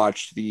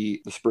rewatched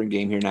the spring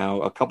game here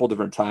now a couple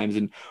different times,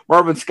 and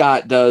Marvin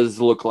Scott does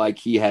look like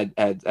he had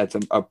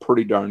a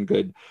pretty darn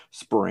good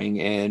spring,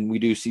 and we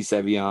do see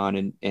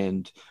Sevion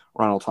and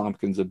Ronald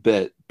Tompkins a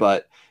bit,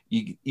 but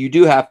you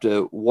do have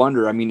to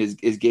wonder, I mean,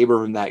 is Gabe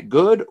Ervin that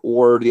good,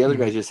 or the other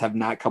guys just have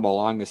not come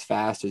along as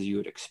fast as you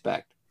would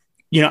expect?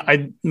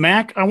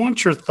 Mac, I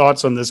want your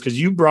thoughts on this because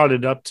you brought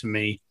it up to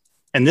me,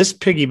 and this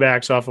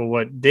piggybacks off of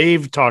what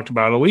Dave talked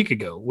about a week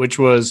ago, which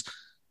was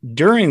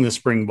during the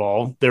spring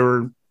ball, there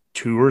were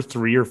 2 or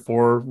 3 or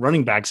 4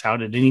 running backs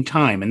out at any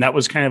time. And that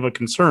was kind of a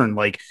concern.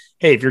 Like,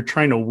 hey, if you're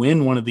trying to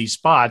win one of these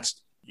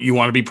spots, you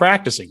want to be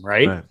practicing,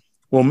 right?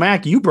 Well,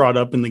 Mac, you brought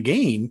up in the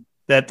game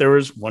that there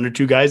was 1 or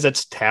 2 guys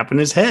that's tapping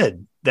his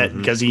head that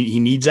because he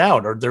needs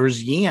out, or there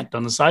was Yant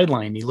on the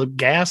sideline. He looked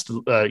gassed,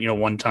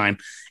 one time.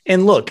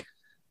 And look,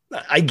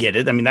 I get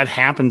it. I mean, that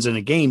happens in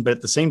a game, but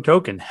at the same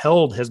token,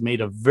 Held has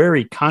made a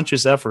very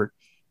conscious effort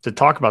to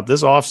talk about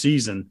this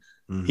offseason.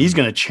 He's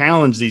going to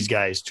challenge these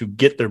guys to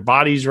get their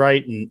bodies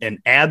right and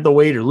add the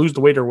weight or lose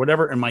the weight or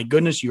whatever. And my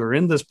goodness, you are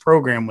in this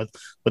program with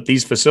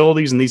these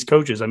facilities and these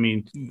coaches. I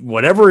mean,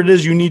 whatever it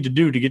is you need to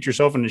do to get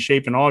yourself into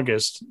shape in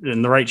August,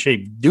 in the right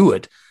shape, do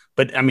it.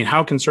 But I mean,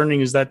 how concerning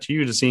is that to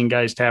you to seeing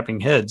guys tapping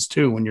heads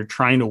too, when you're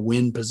trying to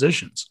win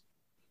positions?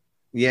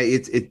 Yeah,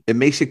 it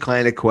makes you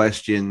kind of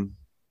question,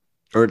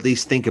 or at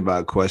least think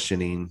about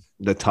questioning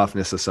the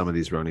toughness of some of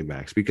these running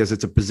backs, because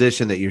it's a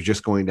position that you're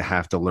just going to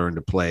have to learn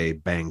to play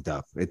banged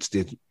up.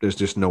 There's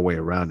just no way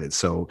around it.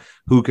 So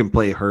who can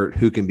play hurt,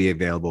 who can be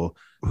available,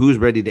 who's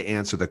ready to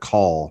answer the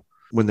call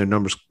when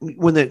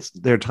it's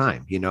their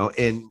time,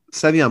 and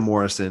Sevion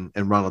Morrison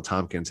and Ronald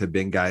Tompkins have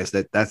been guys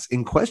that's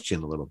in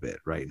question a little bit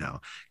right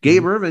now.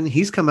 Gabe Ervin,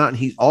 he's come out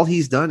and all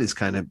he's done is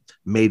kind of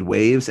made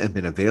waves and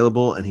been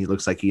available. And he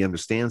looks like he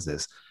understands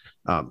this.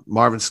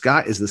 Marvin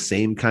Scott is the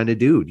same kind of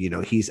dude.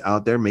 He's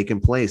out there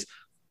making plays.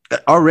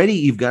 Already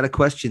you've got to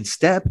question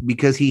Stepp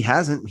because he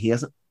hasn't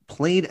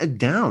played a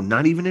down,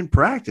 not even in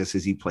practice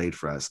as he played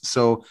for us.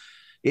 So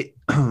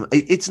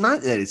it's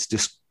not that it's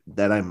just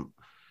that I'm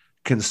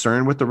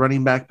concerned with the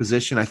running back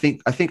position. I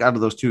think out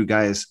of those 2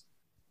 guys,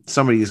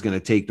 somebody is going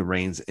to take the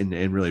reins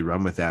and really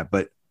run with that.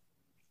 But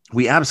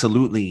we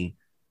absolutely,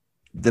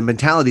 the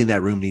mentality in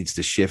that room needs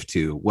to shift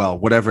to, well,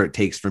 whatever it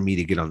takes for me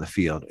to get on the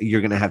field,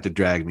 you're going to have to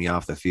drag me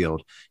off the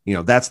field.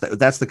 That's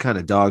the kind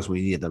of dogs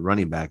we need at the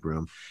running back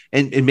room.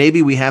 And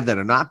maybe we have that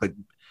or not, but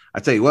I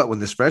tell you what, when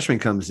this freshman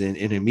comes in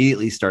and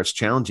immediately starts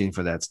challenging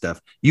for that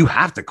stuff, you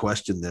have to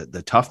question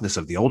the toughness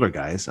of the older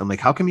guys. I'm like,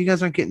 how come you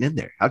guys aren't getting in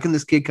there? How can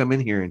this kid come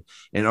in here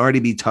and already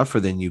be tougher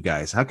than you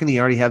guys? How can he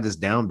already have this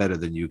down better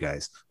than you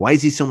guys? Why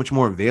is he so much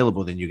more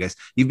available than you guys?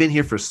 You've been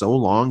here for so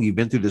long. You've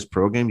been through this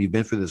program. You've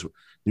been through this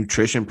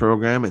nutrition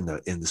program and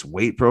this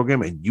weight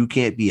program, and you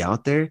can't be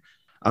out there.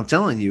 I'm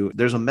telling you,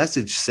 there's a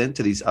message sent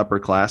to these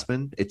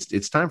upperclassmen.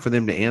 It's time for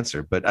them to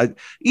answer. But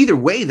either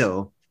way,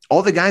 though,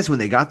 all the guys, when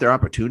they got their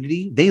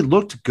opportunity, they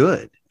looked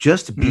good.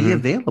 Just be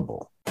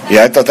available.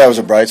 Yeah, I thought that was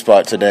a bright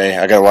spot today.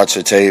 I got to watch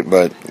the tape,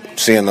 but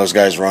seeing those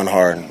guys run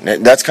hard,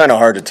 that's kind of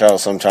hard to tell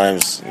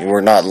sometimes.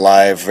 We're not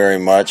live very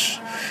much,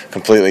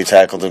 completely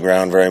tackled the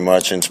ground very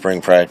much in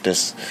spring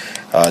practice.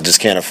 Just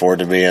can't afford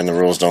to be, and the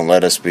rules don't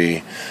let us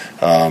be.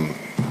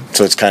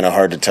 So it's kind of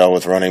hard to tell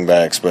with running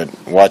backs,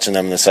 but watching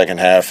them in the second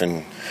half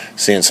and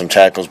seeing some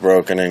tackles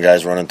broken and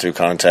guys running through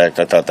contact,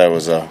 I thought that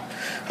was a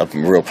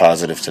real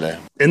positive today.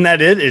 Isn't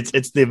that it?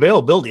 It's the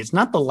availability. It's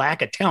not the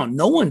lack of talent.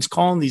 No one's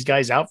calling these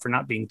guys out for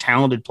not being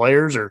talented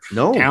players or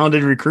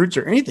talented recruits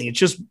or anything. It's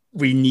just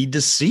we need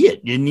to see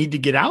it. You need to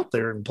get out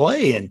there and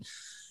play. And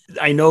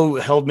I know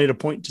Held made a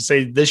point to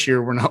say this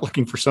year we're not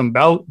looking for some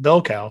bell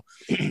cow.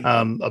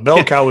 A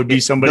bell cow would be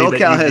somebody. Bell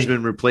cow has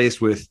been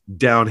replaced with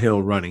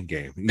downhill running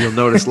game. You'll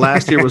notice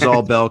last year was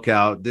all bell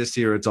cow. This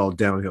year it's all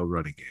downhill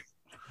running game.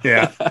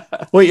 Yeah.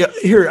 Well, yeah.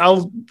 Here,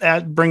 I'll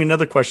bring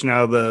another question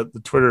out of the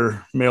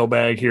Twitter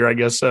mailbag here, I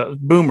guess.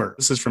 Boomer,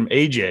 this is from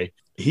AJ.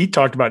 He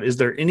talked about, is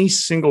there any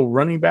single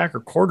running back or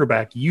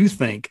quarterback you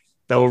think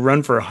that will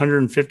run for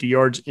 150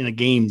 yards in a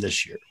game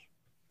this year?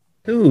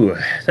 Ooh,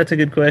 that's a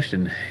good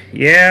question.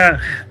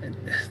 Yeah,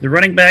 the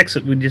running backs,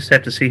 we just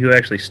have to see who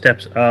actually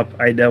steps up.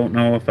 I don't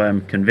know if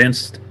I'm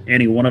convinced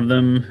any one of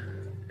them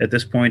at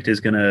this point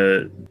is going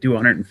to do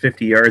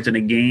 150 yards in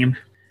a game.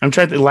 I'm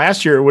trying to,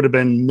 last year it would have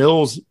been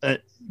Mills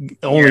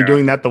only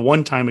doing that the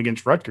one time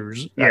against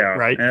Rutgers.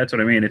 Right. That's what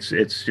I mean. It's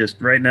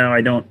just right now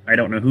I don't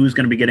know who's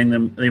going to be getting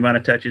the amount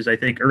of touches. I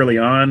think early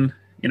on,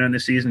 in the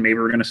season, maybe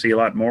we're going to see a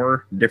lot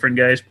more different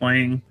guys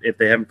playing if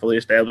they haven't fully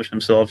established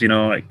themselves,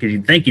 because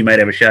you'd think you might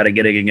have a shot at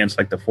getting against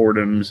like the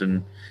Fordhams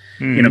and,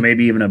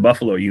 maybe even a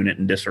Buffalo unit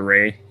in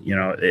disarray,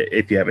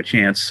 if you have a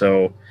chance.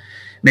 So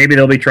maybe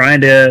they'll be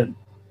trying to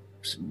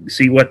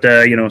see what,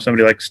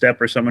 somebody like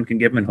Stepp or someone can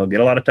give him, and he'll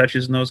get a lot of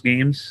touches in those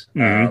games.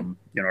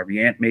 If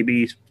Yant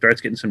maybe starts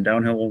getting some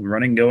downhill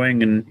running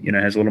going and,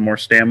 has a little more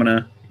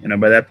stamina,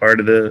 by that part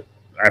of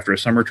after a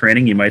summer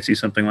training, you might see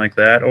something like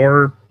that.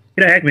 Or,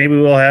 heck, maybe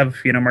we'll have,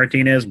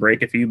 Martinez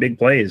break a few big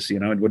plays. It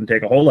wouldn't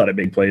take a whole lot of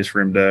big plays for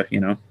him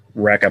to,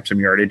 rack up some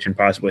yardage and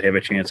possibly have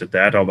a chance at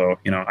that. Although,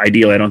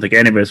 ideally, I don't think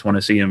any of us want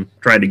to see him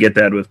trying to get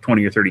that with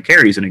 20 or 30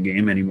 carries in a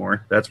game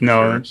anymore. That's for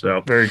sure.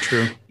 So very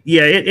true.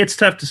 Yeah, it's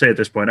tough to say at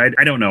this point.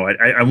 I don't know.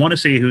 I want to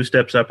see who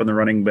steps up on the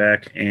running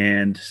back.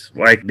 And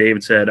like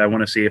David said, I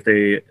want to see if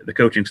the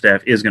coaching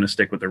staff is going to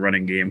stick with the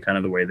running game kind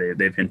of the way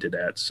they've hinted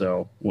at.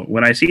 So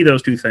when I see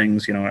those two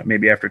things,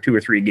 maybe after 2 or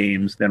 3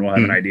 games, then we'll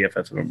have an idea if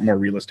that's a more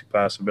realistic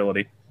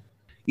possibility.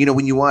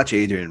 When you watch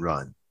Adrian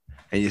run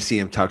and you see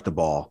him tuck the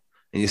ball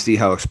and you see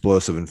how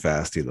explosive and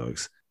fast he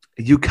looks,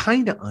 you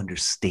kind of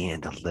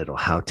understand a little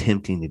how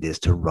tempting it is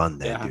to run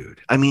that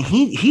dude. I mean,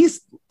 he's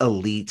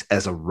elite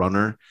as a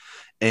runner.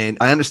 And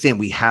I understand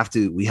we have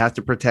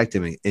to protect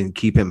him and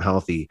keep him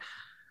healthy,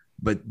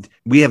 but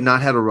we have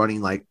not had a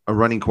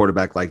running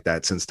quarterback like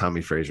that since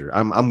Tommy Frazier.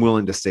 I'm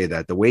willing to say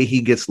that the way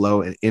he gets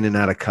low and in and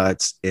out of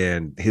cuts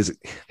and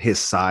his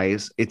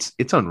size,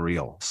 it's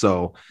unreal.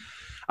 So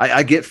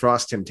I get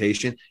Frost's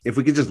temptation. If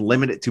we could just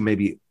limit it to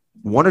maybe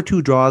 1 or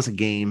 2 draws a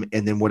game,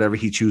 and then whatever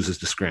he chooses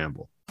to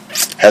scramble.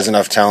 Has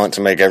enough talent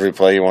to make every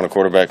play you want a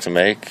quarterback to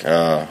make.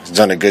 He's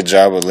done a good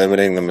job of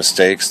limiting the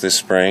mistakes this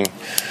spring.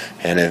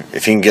 And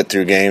if he can get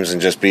through games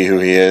and just be who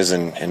he is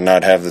and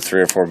not have the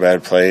 3 or 4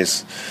 bad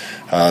plays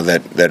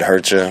that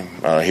hurt you,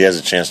 he has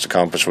a chance to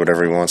accomplish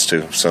whatever he wants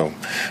to. So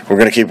we're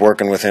going to keep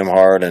working with him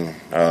hard, and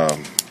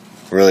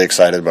really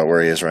excited about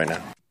where he is right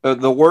now.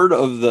 The word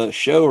of the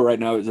show right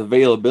now is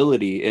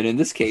availability. And in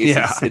this case,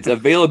 it's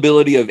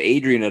availability of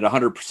Adrian at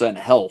 100%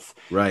 health.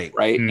 Right.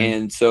 Mm-hmm.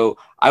 And so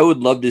I would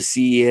love to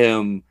see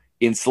him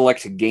in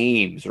select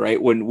games,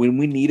 right? When we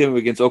need him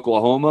against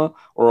Oklahoma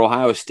or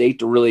Ohio State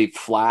to really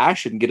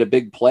flash and get a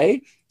big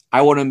play,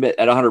 I want him at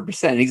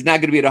 100%. And he's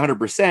not going to be at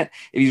 100% if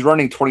he's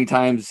running 20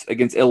 times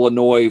against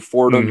Illinois,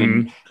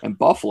 Fordham, and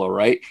Buffalo,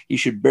 right? He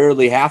should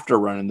barely have to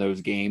run in those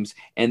games.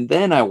 And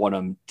then I want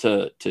him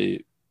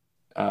to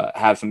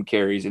have some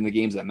carries in the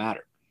games that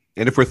matter.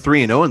 And if we're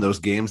 3-0 in those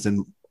games,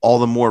 then all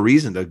the more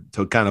reason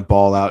to kind of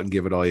ball out and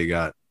give it all you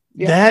got.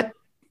 Yeah.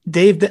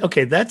 Dave,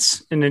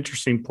 that's an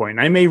interesting point.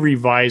 I may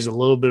revise a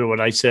little bit of what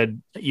I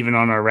said, even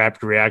on our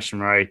rapid reaction,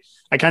 right?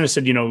 I kind of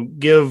said,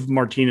 give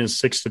Martinez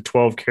 6 to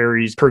 12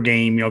 carries per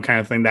game, kind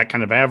of thing, that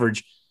kind of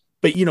average.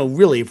 But,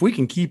 really, if we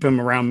can keep him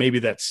around maybe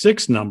that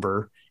 6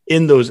 number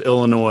in those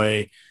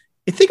Illinois,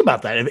 think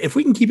about that. If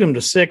we can keep him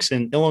to 6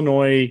 in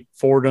Illinois,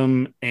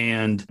 Fordham,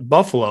 and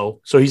Buffalo,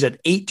 so he's at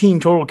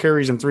 18 total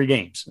carries in 3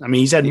 games. I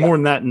mean, he's had more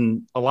than that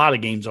in a lot of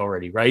games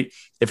already, right?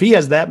 If he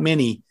has that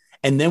many,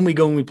 and then we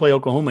go and we play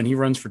Oklahoma and he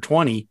runs for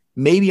 20,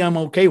 maybe I'm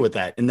okay with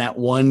that in that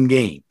one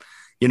game.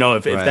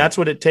 If that's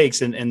what it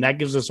takes, and that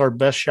gives us our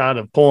best shot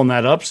of pulling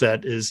that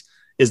upset is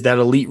that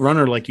elite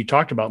runner like you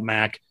talked about,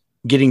 Mac,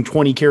 getting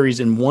 20 carries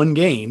in one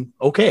game,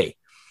 okay.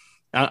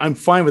 I'm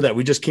fine with that.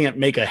 We just can't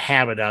make a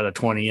habit out of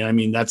 20. I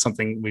mean, that's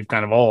something we've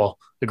kind of all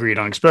agreed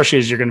on, especially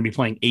as you're going to be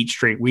playing 8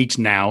 straight weeks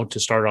now to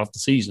start off the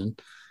season.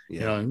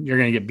 Yeah. You're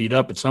going to get beat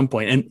up at some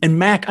point. And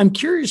Mac, I'm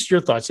curious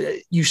your thoughts.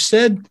 You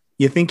said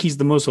you think he's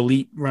the most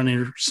elite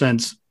runner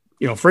since,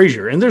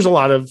 Frazier. And there's a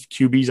lot of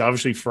QBs,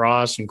 obviously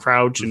Frost and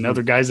Crouch and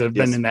other guys that have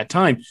been in that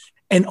time.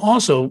 And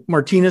also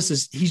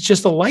Martinez he's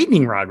just a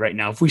lightning rod right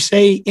now. If we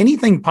say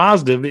anything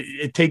positive,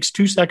 it takes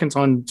 2 seconds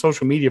on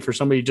social media for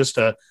somebody just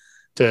to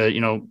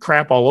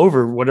crap all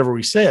over whatever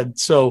we said.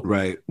 So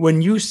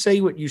when you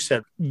say what you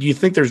said, do you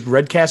think there's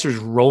Redcasters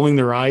rolling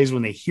their eyes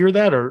when they hear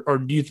that? Or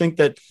do you think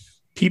that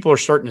people are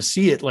starting to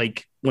see it.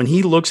 Like when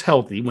he looks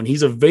healthy, when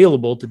he's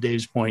available, to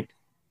Dave's point,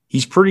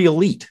 he's pretty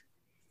elite.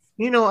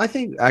 I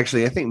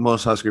think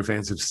most Husker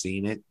fans have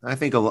seen it. I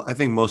think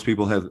most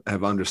people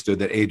have understood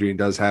that Adrian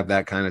does have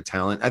that kind of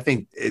talent. I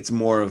think it's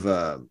more of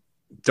a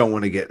don't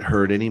want to get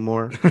hurt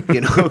anymore,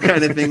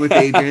 kind of thing with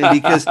Adrian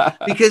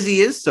because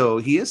he is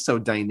so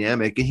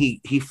dynamic, and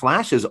he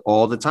flashes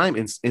all the time.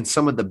 In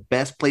some of the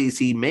best plays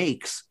he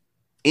makes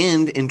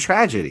end in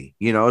tragedy.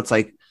 It's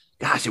like,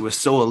 gosh, it was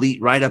so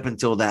elite right up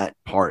until that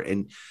part.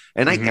 And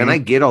I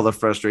get all the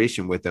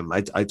frustration with him.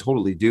 I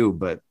totally do,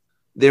 but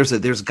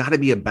there's got to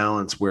be a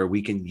balance where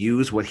we can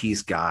use what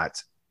he's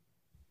got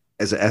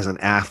as an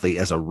athlete,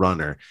 as a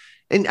runner.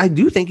 And I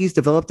do think he's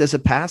developed as a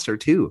passer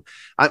too.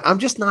 I'm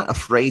just not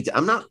afraid.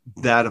 I'm not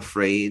that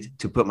afraid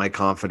to put my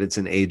confidence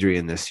in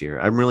Adrian this year.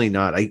 I'm really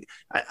not. I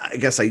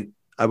guess I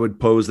would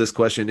pose this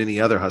question to any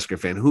other Husker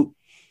fan.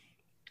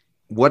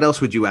 What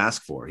else would you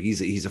ask for?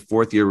 He's a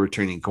fourth-year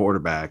returning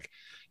quarterback.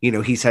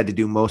 He's had to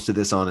do most of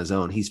this on his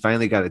own. He's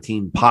finally got a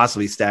team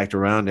possibly stacked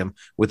around him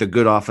with a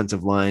good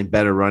offensive line,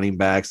 better running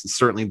backs,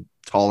 certainly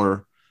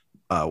taller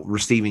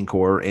receiving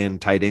core and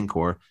tight end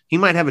core. He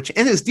might have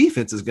and his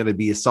defense is going to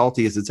be as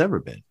salty as it's ever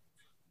been.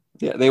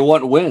 Yeah, they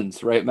want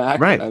wins, right, Mac?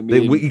 Right.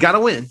 You got to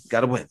win.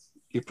 Got to win.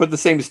 You put the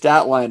same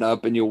stat line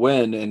up and you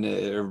win, and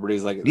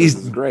everybody's like, this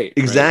is great.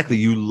 Exactly.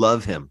 Right? You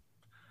love him.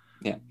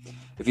 Yeah.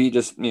 If he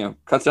just,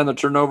 cuts down the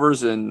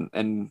turnovers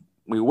and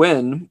we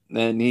win,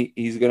 then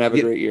he's going to have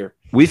a great year.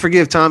 We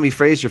forgive Tommy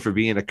Frazier for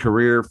being a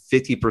career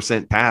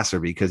 50% passer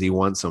because he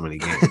won so many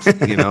games.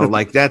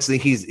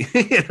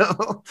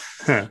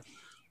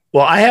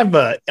 Well,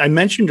 I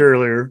mentioned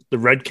earlier the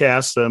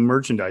Redcast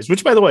merchandise,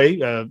 which, by the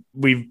way,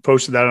 we've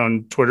posted that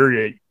on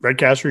Twitter.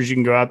 Redcasters, you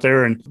can go out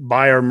there and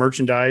buy our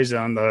merchandise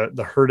on the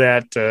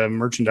Hurrdat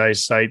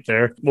merchandise site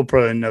there. We'll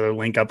put another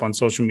link up on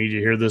social media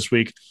here this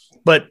week.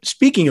 But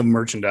speaking of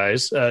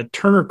merchandise,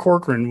 Turner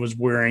Corcoran was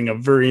wearing a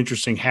very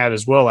interesting hat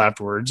as well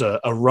afterwards, a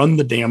run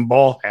the damn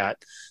ball hat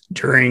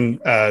during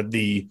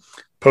the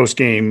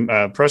post-game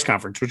press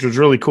conference, which was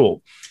really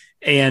cool.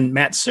 And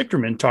Matt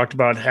Sichterman talked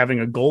about having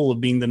a goal of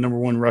being the number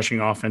one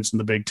rushing offense in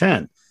the Big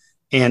Ten.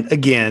 And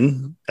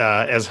again,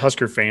 as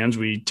Husker fans,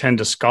 we tend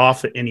to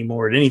scoff at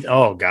anymore at anything.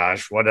 Oh,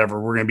 gosh, whatever.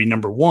 We're going to be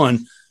number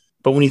one.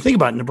 But when you think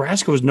about it,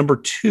 Nebraska was number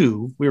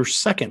 2. We were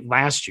second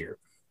last year.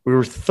 We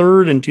were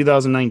third in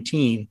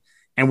 2019.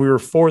 And we were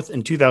fourth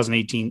in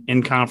 2018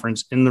 in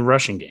conference in the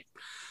rushing game.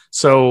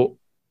 So,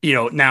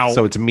 now.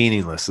 So it's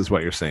meaningless is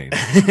what you're saying.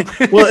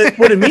 Well,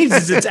 what it means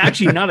is it's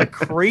actually not a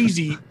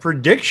crazy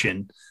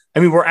prediction. I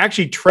mean, we're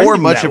actually trending or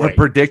much that of way. A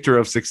predictor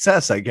of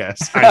success, I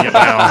guess.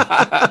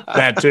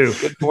 That too.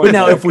 But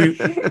now,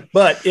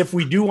 if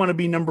we do want to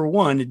be number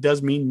one, it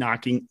does mean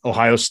knocking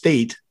Ohio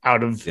State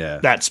out of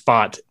that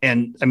spot.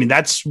 And I mean,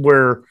 that's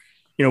where,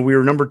 we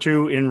were number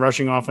 2 in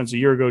rushing offense a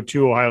year ago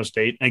to Ohio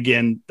State.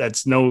 Again,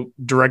 that's no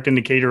direct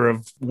indicator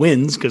of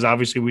wins because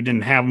obviously we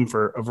didn't have them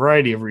for a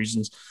variety of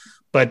reasons.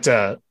 But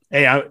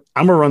hey,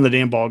 I'm a run the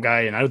damn ball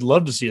guy, and I would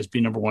love to see us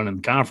be number 1 in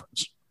the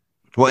conference.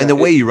 Well, and the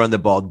way you run the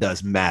ball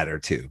does matter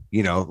too.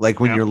 Like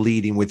when you're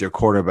leading with your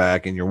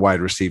quarterback and your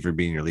wide receiver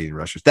being your leading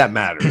rushers, that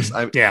matters.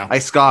 I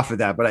scoff at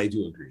that, but I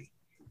do agree.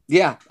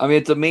 Yeah. I mean,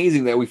 it's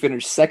amazing that we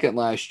finished second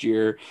last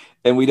year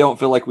and we don't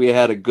feel like we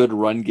had a good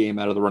run game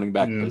out of the running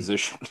back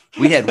position.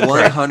 We had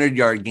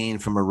 100-yard gain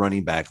from a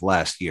running back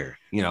last year.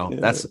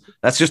 That's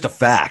just a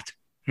fact.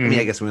 I mean,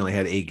 I guess we only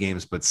had 8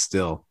 games, but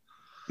still.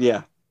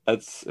 Yeah,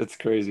 it's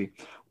crazy.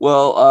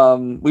 Well,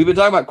 we've been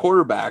talking about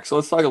quarterbacks, so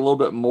let's talk a little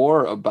bit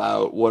more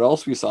about what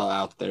else we saw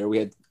out there. We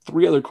had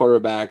 3 other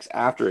quarterbacks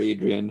after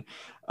Adrian.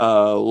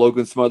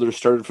 Logan Smothers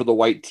started for the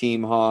white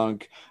team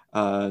honk.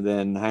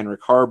 Then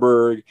Heinrich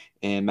Harburg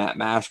and Matt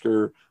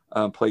Masker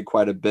played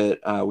quite a bit.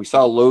 We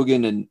saw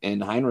Logan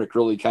and Heinrich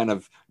really kind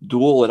of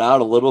duel it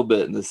out a little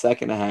bit in the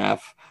second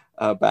half,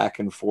 back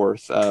and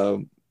forth.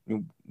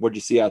 What'd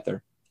you see out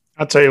there?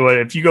 I'll tell you what,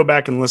 if you go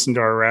back and listen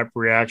to our rap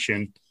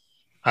reaction,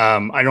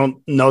 I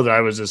don't know that I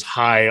was as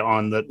high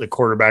on the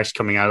quarterbacks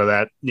coming out of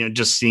that,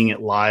 just seeing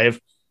it live.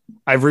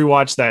 I've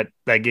rewatched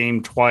that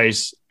game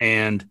twice,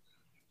 and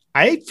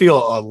I feel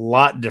a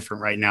lot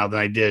different right now than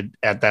I did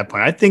at that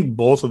point. I think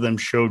both of them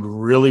showed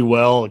really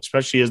well,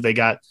 especially as they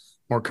got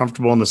more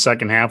comfortable in the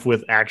second half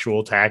with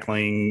actual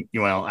tackling.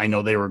 Well, I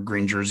know they were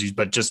green jerseys,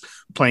 but just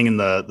playing in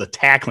the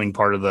tackling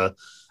part of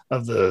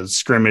the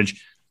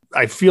scrimmage.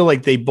 I feel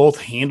like they both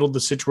handled the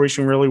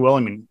situation really well. I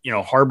mean,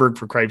 Harburg,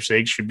 for Christ's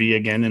sake, should be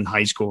again in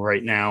high school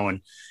right now.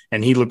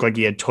 And he looked like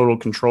he had total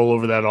control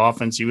over that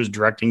offense. He was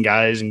directing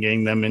guys and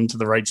getting them into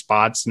the right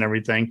spots and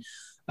everything.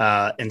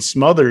 And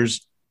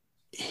Smothers,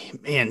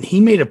 man,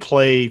 he made a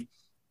play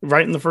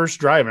right in the first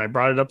drive. And I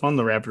brought it up on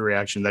the rapid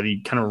reaction that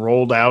he kind of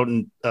rolled out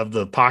of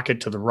the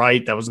pocket to the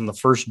right. That was in the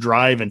first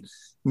drive and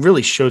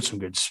really showed some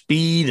good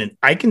speed. And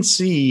I can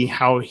see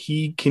how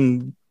he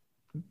can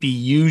be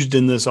used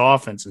in this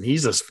offense. And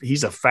he's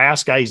a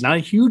fast guy. He's not a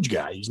huge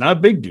guy. He's not a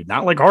big dude,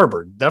 not like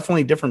Harburg,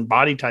 definitely different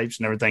body types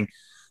and everything.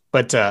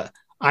 But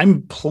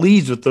I'm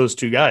pleased with those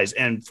 2 guys.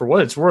 And for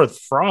what it's worth,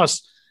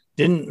 Frost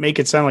didn't make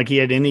it sound like he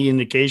had any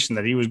indication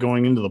that he was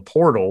going into the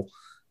portal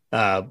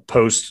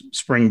post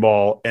spring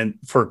ball and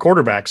for a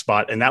quarterback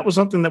spot. And that was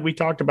something that we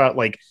talked about,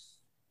 like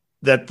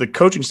that the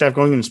coaching staff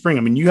going into spring.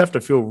 I mean, you have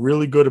to feel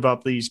really good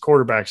about these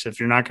quarterbacks if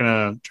you're not going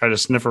to try to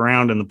sniff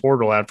around in the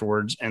portal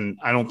afterwards. And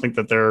I don't think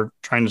that they're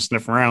trying to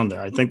sniff around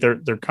there. I think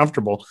they're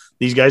comfortable.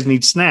 These guys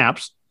need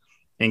snaps,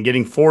 and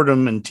getting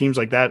Fordham and teams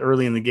like that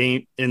early in the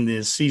game in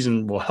the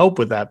season will help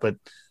with that. But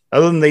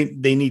other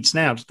than they need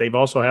snaps, they've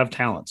also have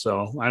talent.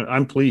 So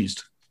I'm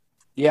pleased.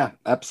 Yeah,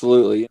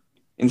 absolutely.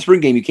 In the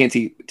spring game, you can't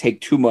take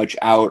too much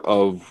out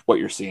of what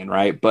you're seeing,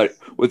 right? But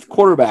with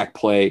quarterback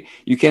play,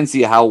 you can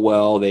see how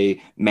well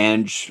they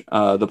manage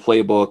the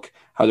playbook,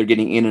 how they're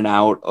getting in and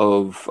out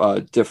of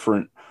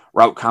different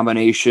route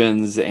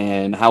combinations,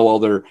 and how well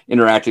they're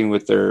interacting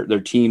with their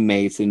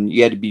teammates. And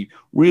you had to be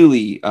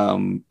really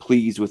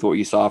pleased with what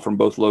you saw from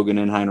both Logan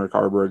and Heinrich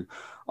Haarberg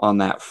on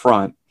that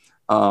front.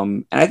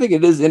 And I think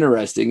it is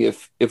interesting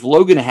if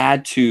Logan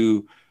had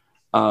to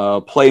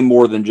play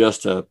more than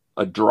just a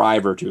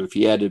drive or two, if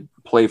he had to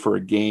play for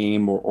a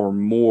game or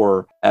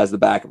more as the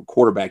backup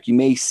quarterback, you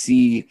may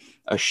see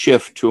a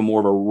shift to a more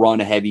of a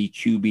run-heavy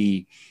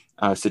QB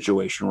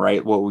situation,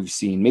 right? What we've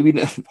seen, maybe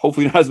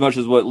hopefully not as much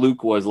as what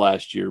Luke was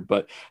last year,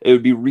 but it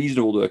would be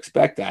reasonable to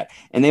expect that.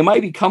 And they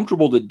might be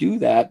comfortable to do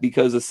that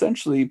because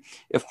essentially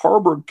if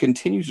Haarberg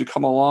continues to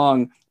come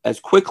along as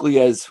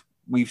quickly as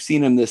we've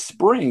seen him this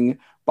spring,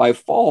 by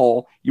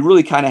fall, you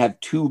really kind of have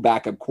two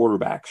backup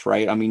quarterbacks,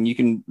 right? I mean, you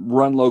can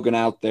run Logan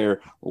out there,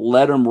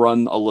 let him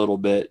run a little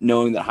bit,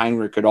 knowing that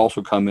Heinrich could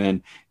also come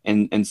in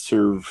and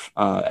serve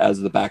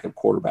as the backup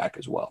quarterback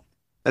as well.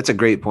 That's a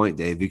great point,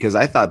 Dave, because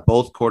I thought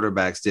both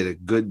quarterbacks did a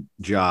good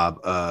job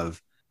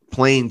of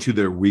playing to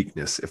their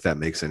weakness, if that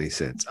makes any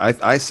sense.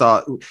 I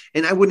saw,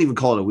 and I wouldn't even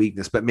call it a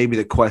weakness, but maybe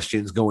the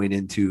questions going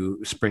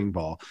into spring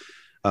ball.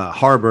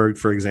 Haarberg,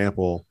 for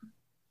example,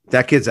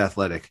 that kid's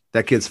athletic.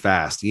 That kid's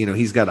fast. You know,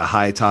 he's got a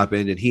high top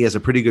end and he has a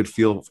pretty good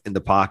feel in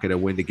the pocket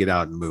of when to get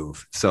out and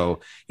move.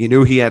 So you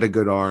knew he had a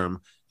good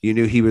arm. You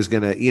knew he was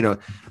going to, you know,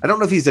 I don't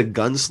know if he's a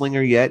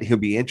gunslinger yet. He'll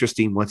be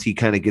interesting once he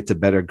kind of gets a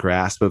better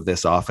grasp of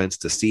this offense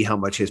to see how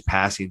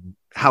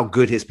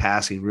good his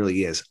passing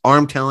really is.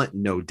 Arm talent,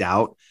 no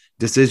doubt.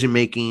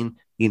 Decision-making,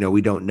 you know,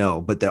 we don't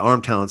know, but the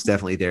arm talent's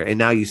definitely there. And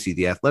now you see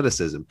the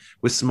athleticism.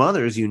 With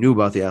Smothers, you knew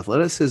about the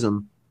athleticism.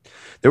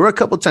 There were a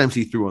couple of times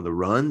he threw on the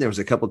run. There was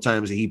a couple of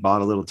times that he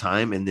bought a little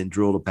time and then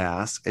drilled a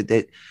pass.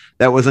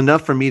 That was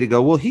enough for me to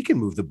go, well, he can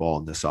move the ball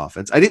in this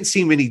offense. I didn't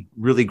see many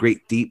really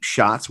great deep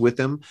shots with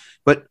him,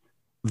 but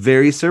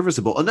very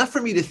serviceable. Enough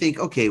for me to think,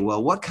 okay,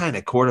 well, what kind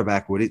of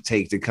quarterback would it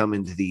take to come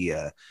into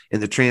in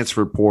the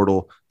transfer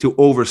portal to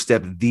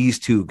overstep these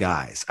two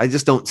guys? I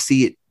just don't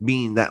see it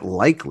being that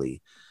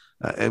likely.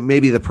 And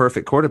maybe the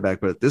perfect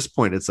quarterback, but at this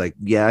point, it's like,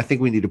 yeah, I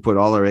think we need to put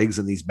all our eggs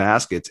in these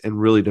baskets and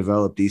really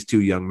develop these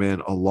two young men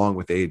along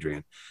with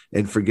Adrian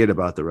and forget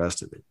about the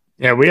rest of it.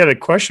 Yeah, we had a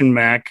question,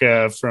 Mac,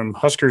 from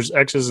Huskers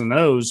X's and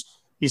O's.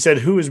 He said,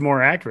 who is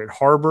more accurate,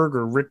 Haarberg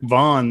or Rick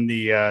Vaughn,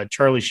 the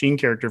Charlie Sheen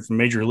character from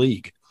Major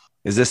League?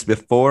 Is this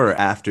before or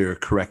after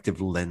corrective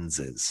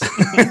lenses?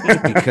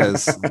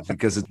 because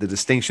the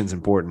distinction's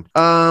important.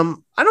 I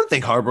don't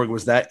think Haarberg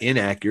was that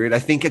inaccurate. I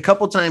think a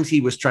couple times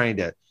he was trying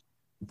to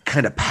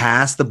kind of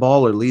pass the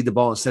ball or lead the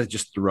ball instead of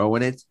just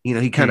throwing it. You know,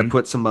 he kind of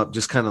puts them up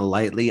just kind of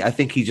lightly. I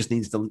think he just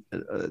needs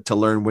to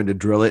learn when to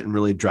drill it and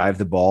really drive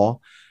the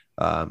ball.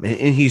 And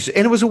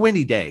it was a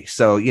windy day.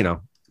 So, you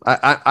know,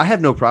 I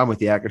have no problem with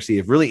the accuracy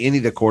of really any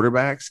of the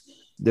quarterbacks.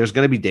 There's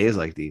going to be days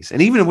like these.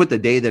 And even with the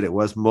day that it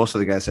was, most of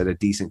the guys had a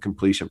decent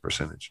completion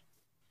percentage.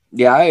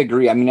 Yeah, I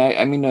agree. I mean,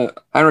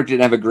 Heinrich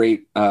didn't have a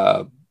great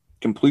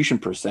completion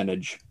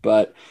percentage,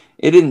 but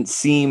it didn't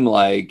seem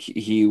like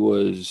he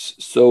was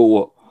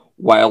so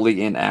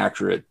wildly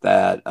inaccurate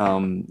that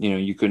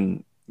you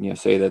can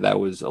say that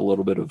was a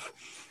little bit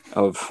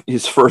of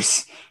his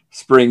first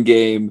spring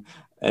game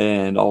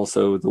and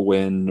also the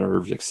wind,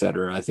 nerves,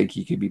 etc. I think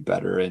he could be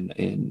better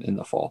in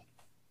the fall.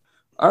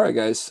 All right,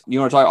 guys, you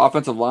want to talk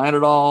offensive line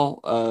at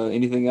all?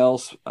 Anything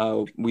else?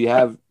 We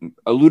have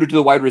alluded to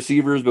the wide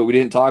receivers, but we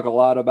didn't talk a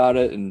lot about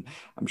it, and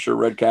I'm sure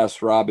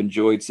Redcast Rob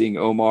enjoyed seeing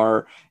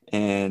Omar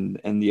and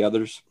the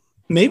others.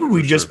 Maybe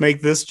we just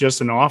make this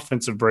just an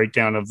offensive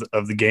breakdown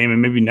of the game, and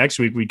maybe next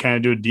week we kind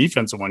of do a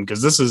defensive one,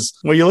 because this is,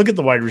 well, you look at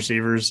the wide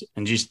receivers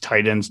and just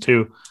tight ends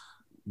too.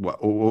 What,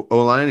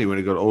 O-line? You want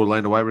to go to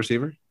O-line to wide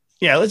receiver?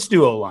 Yeah, let's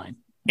do O-line.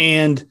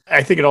 And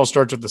I think it all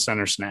starts with the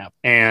center snap.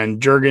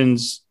 And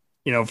Juergens,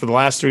 for the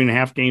last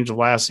 3.5 games of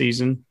last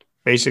season,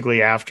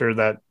 basically after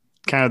that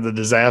kind of the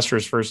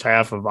disastrous first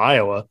half of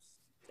Iowa,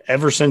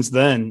 ever since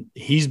then,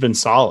 he's been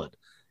solid.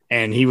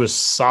 And he was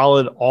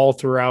solid all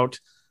throughout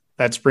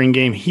that spring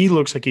game. He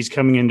looks like he's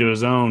coming into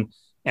his own.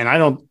 And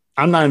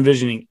I'm not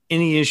envisioning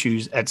any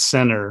issues at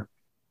center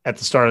at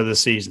the start of the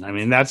season. I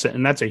mean, that's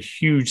a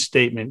huge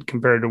statement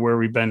compared to where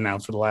we've been now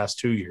for the last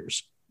 2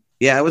 years.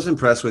 Yeah, I was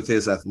impressed with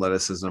his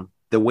athleticism.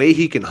 The way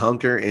he can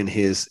hunker in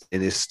his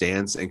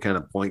stance and kind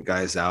of point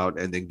guys out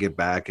and then get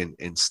back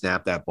and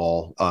snap that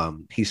ball.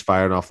 He's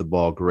firing off the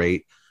ball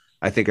great.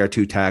 I think our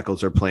 2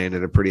 tackles are playing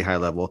at a pretty high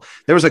level.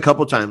 There was a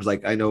couple times,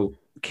 like I know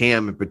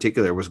Cam in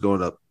particular was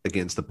going up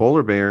against the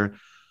Polar Bear,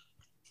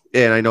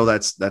 and I know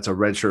that's a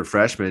redshirt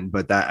freshman,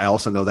 but that I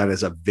also know that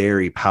is a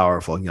very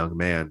powerful young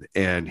man,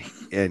 and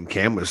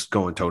Cam was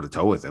going toe to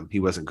toe with him. He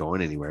wasn't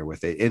going anywhere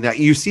with it, and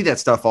you see that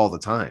stuff all the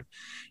time.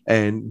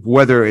 And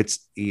whether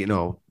it's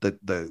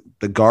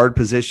the guard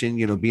position,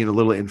 being a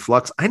little in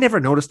flux, I never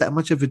noticed that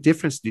much of a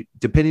difference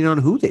depending on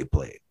who they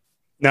played.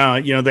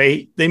 No,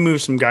 they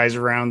moved some guys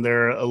around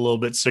there a little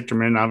bit.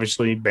 Sichterman,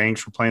 obviously,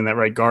 Banks were playing that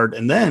right guard,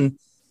 and then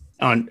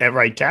at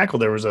right tackle,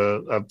 there was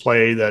a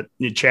play that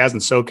Chaz and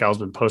SoCal has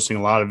been posting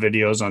a lot of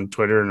videos on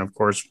Twitter. And of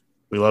course,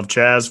 we love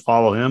Chaz,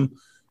 follow him.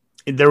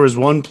 There was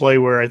one play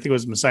where I think it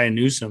was Messiah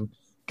Newsome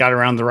got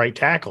around the right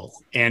tackle.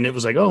 And it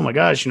was like, oh my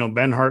gosh,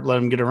 Ben Hart let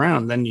him get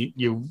around. Then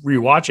you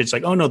rewatch it. It's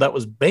like, oh no, that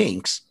was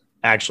Banks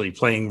actually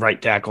playing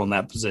right tackle in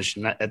that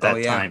position at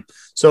that time.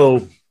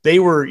 So they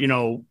were,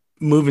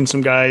 moving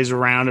some guys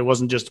around. It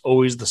wasn't just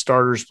always the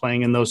starters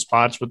playing in those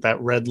spots with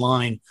that red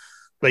line.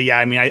 But yeah,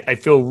 I mean, I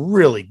feel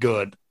really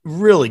good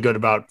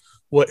about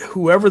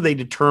whoever they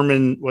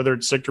determine, whether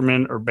it's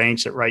Sichterman or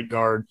Banks at right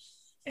guard,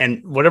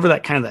 and whatever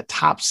that kind of that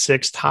top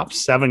 6, top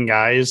 7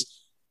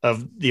 guys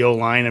of the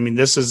O-line. I mean,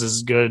 this is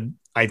as good,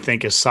 I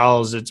think, as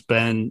solid as it's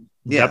been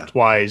depth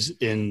wise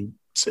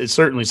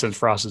certainly since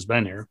Frost has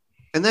been here.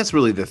 And that's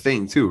really the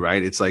thing too,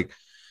 right? It's like,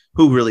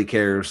 who really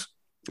cares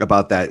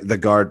about that? The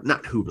guard,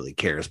 not who really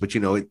cares, but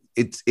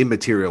it's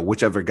immaterial.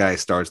 Whichever guy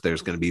starts there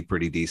is going to be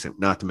pretty decent.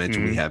 Not to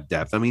mention we have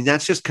depth. I mean,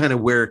 that's just kind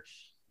of where,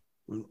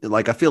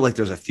 like, I feel like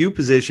there's a few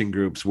position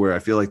groups where I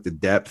feel like the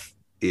depth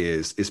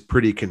is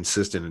pretty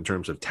consistent in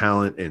terms of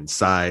talent and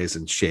size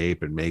and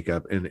shape and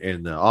makeup,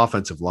 and the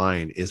offensive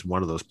line is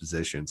one of those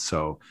positions.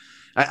 So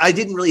I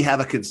didn't really have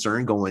a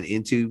concern going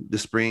into the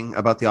spring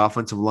about the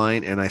offensive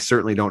line, and I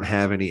certainly don't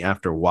have any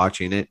after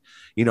watching it.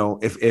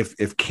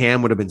 If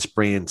Cam would have been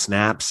spraying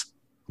snaps,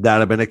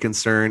 that'd have been a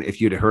concern.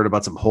 If you'd have heard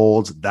about some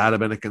holds, that'd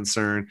have been a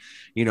concern.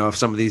 If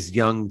some of these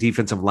young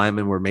defensive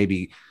linemen were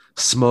maybe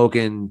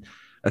smoking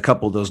a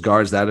couple of those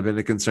guards, that have been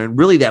a concern.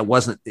 Really, that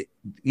wasn't,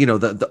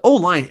 the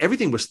O-line,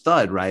 everything was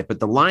thud, right? But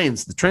the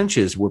Lions, the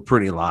trenches were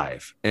pretty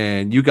live,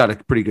 and you got a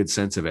pretty good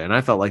sense of it. And I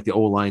felt like the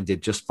O-line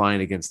did just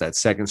fine against that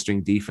second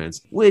string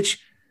defense, which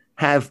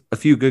have a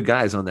few good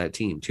guys on that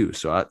team too.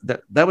 So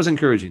that was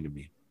encouraging to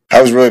me.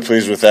 I was really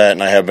pleased with that,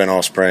 and I have been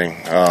all spring.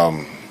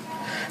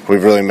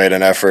 We've really made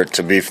an effort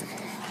to be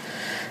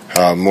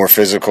more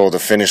physical, to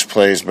finish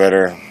plays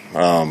better.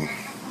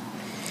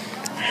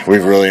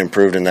 We've really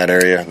improved in that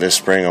area this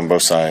spring on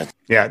both sides.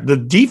 Yeah, the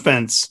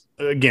defense,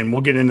 again,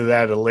 we'll get into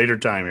that at a later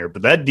time here,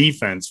 but that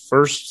defense,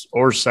 first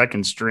or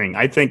second string,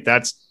 I think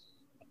that's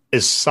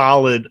as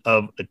solid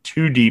of a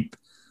 2-deep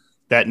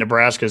that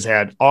Nebraska's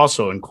had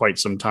also in quite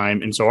some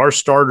time. And so our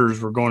starters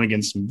were going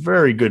against some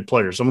very good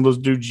players. Some of those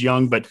dudes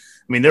young, but, I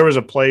mean, there was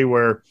a play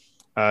where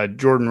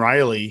Jordan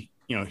Riley,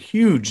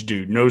 huge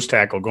dude, nose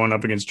tackle going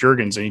up against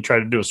Juergens, and he tried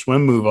to do a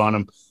swim move on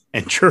him,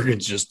 and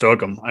Juergens just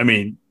took him. I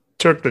mean,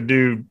 took the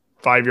dude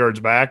 5 yards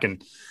back,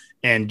 and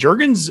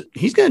Juergens,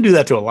 he's going to do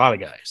that to a lot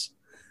of guys.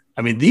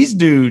 I mean, these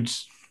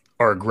dudes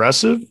are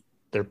aggressive.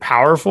 They're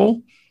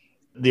powerful.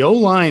 The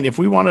O-line, if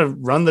we want to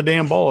run the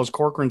damn ball, as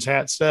Corcoran's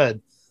hat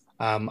said,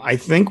 I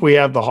think we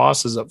have the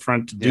hosses up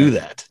front to do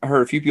that. I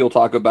heard a few people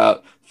talk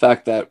about the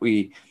fact that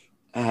we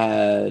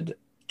had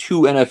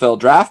 2 NFL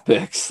draft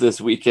picks this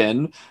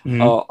weekend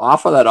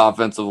off of that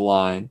offensive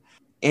line.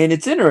 And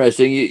it's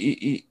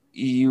interesting.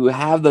 You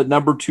have the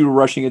number 2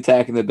 rushing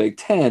attack in the Big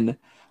Ten,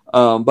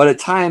 but at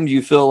times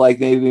you feel like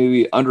they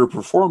maybe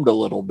underperformed a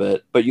little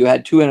bit, but you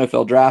had 2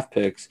 NFL draft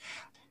picks.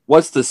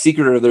 What's the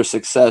secret of their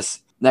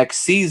success next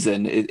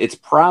season? It's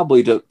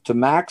probably, to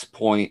Mac's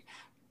point,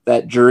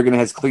 that Juergen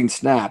has clean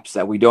snaps,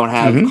 that we don't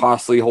have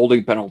costly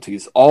holding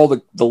penalties, all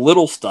the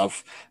little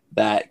stuff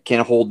that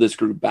can hold this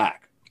group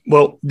back.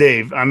 Well,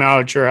 Dave, I'm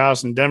out at your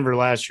house in Denver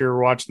last year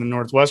watching the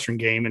Northwestern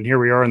game, and here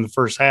we are in the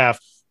first half,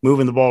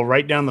 moving the ball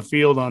right down the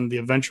field on the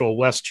eventual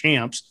West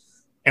champs.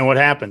 And what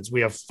happens?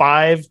 We have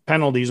 5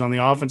 penalties on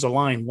the offensive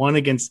line, 1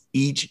 against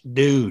each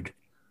dude.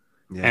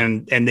 Yeah.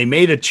 And they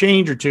made a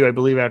change or 2, I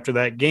believe, after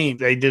that game.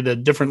 They did a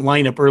different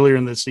lineup earlier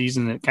in the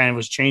season. It kind of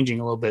was changing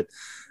a little bit.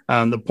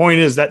 The point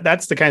is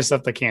that's the kind of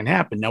stuff that can't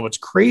happen. Now, what's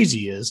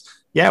crazy is,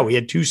 we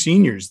had 2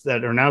 seniors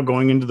that are now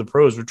going into the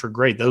pros, which are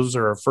great. Those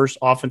are our first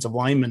offensive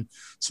lineman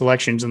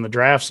selections in the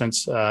draft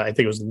since I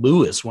think it was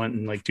Lewis went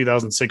in like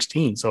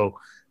 2016. So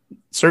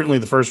certainly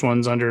the first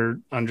ones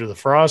under the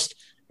Frost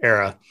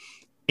era.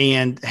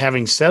 And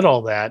having said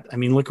all that, I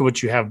mean, look at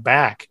what you have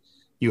back.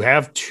 You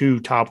have 2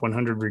 top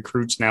 100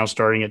 recruits now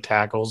starting at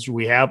tackles.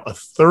 We have a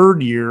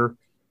 3rd-year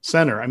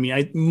center. I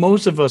mean,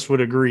 most of us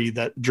would agree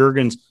that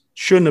Juergens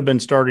shouldn't have been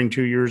starting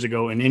 2 years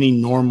ago in any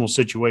normal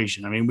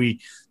situation. I mean,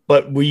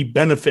 we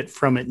benefit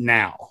from it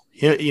now.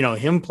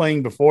 Him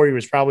playing before he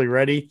was probably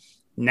ready.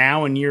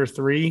 Now in year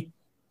 3,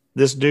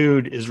 this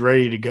dude is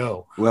ready to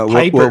go. Well,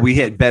 we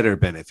had better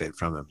benefit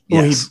from him.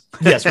 Yes.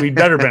 Yes, we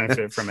better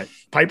benefit from it.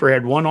 Piper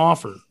had 1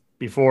 offer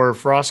before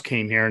Frost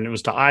came here, and it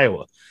was to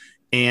Iowa.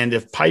 And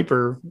if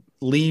Piper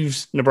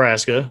leaves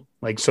Nebraska,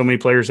 like so many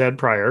players had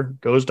prior,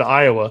 goes to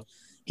Iowa,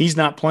 he's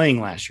not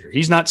playing last year.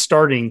 He's not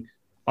starting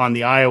on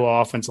the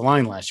Iowa offensive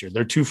line last year.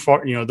 They're too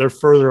far, they're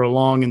further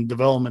along in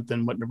development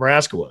than what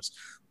Nebraska was.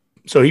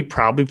 So he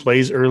probably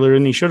plays earlier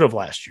than he should have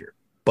last year.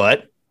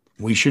 But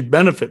we should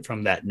benefit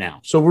from that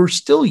now. So we're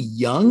still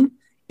young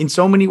in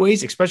so many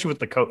ways, especially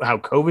with how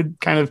COVID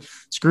kind of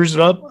screws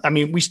it up. I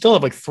mean, we still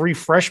have like 3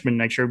 freshmen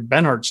next year.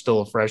 Benhart's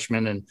still a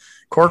freshman, and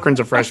Corcoran's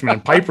a freshman,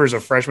 and Piper's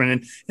a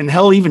freshman, and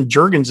hell, even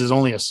Juergens is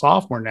only a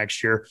sophomore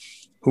next year,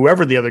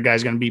 whoever the other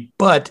guy's going to be.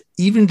 But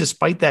even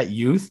despite that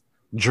youth,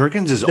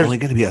 Juergens is only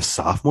going to be a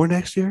sophomore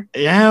next year?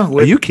 Yeah.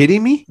 Are you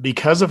kidding me?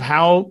 Because of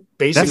how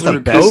basically That's the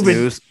best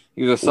news.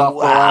 He was a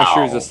sophomore last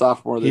year. He's a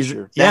sophomore this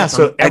year. Yeah,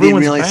 so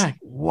everyone's back.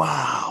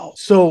 Wow.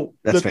 So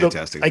that's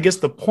fantastic. I guess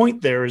the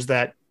point there is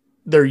that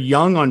they're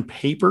young on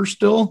paper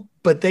still,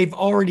 but they've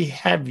already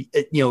had,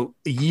 a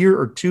year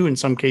or 2 in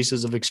some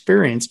cases of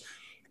experience.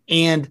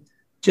 And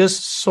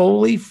just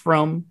solely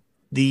from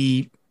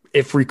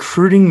if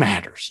recruiting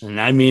matters.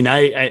 And I mean,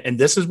 and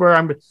this is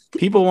where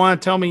people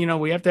want to tell me,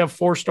 we have to have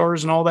 4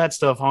 stars and all that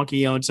stuff,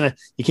 Honky.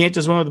 You can't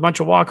just win with a bunch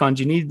of walk-ons.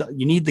 You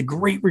need the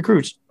great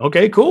recruits.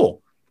 Okay,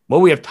 cool.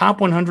 Well, we have top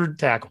 100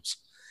 tackles.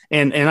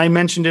 And I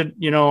mentioned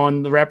it,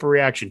 on the Rapid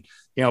Reaction.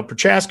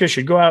 Prochaska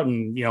should go out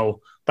and,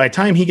 by the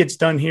time he gets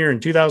done here in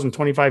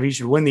 2025, he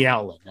should win the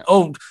Outlet.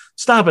 Oh,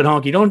 stop it,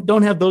 Honky.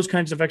 Don't have those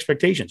kinds of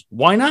expectations.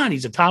 Why not?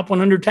 He's a top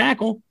 100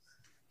 tackle.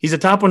 He's a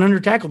top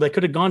 100 tackle that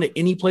could have gone to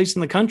any place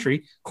in the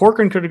country.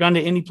 Corcoran could have gone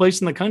to any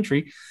place in the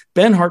country.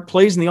 Benhart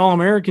plays in the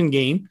All-American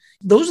game.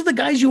 Those are the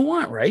guys you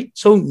want, right?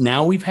 So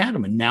now we've had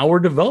them, and now we're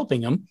developing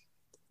them.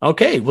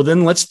 Okay, well,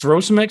 then let's throw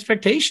some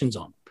expectations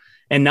on them.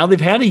 And now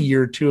they've had a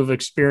year or 2 of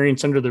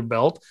experience under their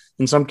belt.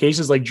 In some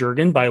cases, like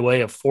Juergen, by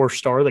way of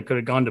 4-star that could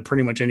have gone to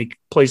pretty much any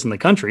place in the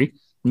country.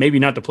 Maybe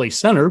not to play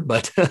center,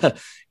 but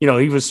he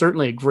was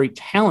certainly a great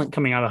talent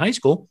coming out of high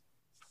school.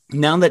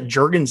 Now that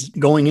Juergen's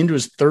going into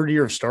his 3rd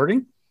year of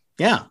starting,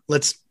 yeah,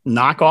 let's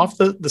knock off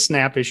the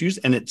snap issues.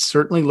 And it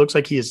certainly looks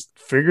like he has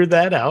figured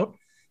that out.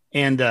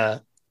 And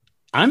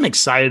I'm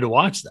excited to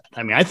watch that.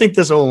 I mean, I think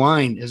this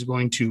O-line is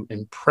going to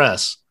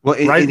impress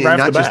right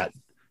off the bat.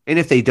 And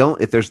if they don't,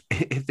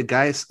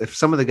 if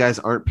some of the guys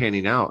aren't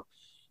panning out,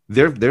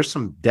 there's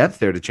some depth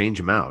there to change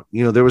them out.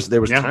 There was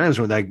times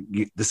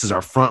when this is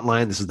our front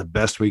line. This is the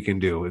best we can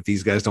do. If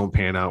these guys don't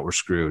pan out, we're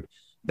screwed.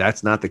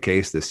 That's not the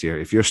case this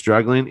year. If you're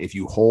struggling, if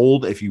you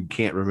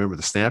can't remember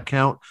the snap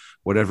count,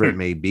 whatever it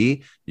may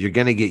be, you're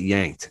going to get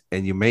yanked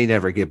and you may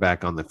never get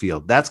back on the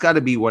field. That's got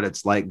to be what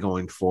it's like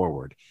going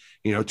forward.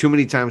 Too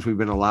many times we've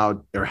been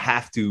allowed or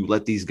have to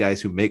let these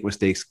guys who make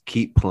mistakes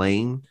keep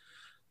playing.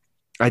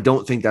 I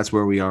don't think that's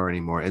where we are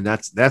anymore. And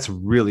that's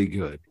really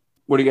good.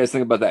 What do you guys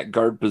think about that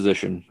guard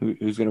position?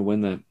 Who's going to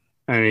win that?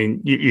 I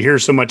mean, you hear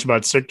so much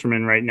about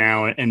Sichterman right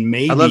now, and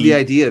maybe I love the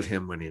idea of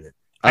him winning it.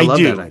 I love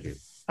that idea.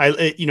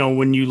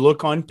 When you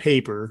look on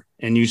paper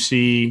and you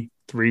see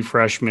 3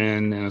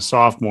 freshmen and a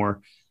sophomore,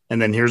 and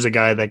then here's a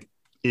guy that,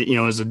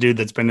 is a dude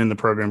that's been in the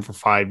program for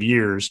 5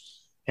 years,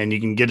 and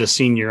you can get a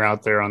senior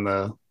out there on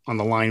the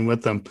line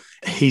with them.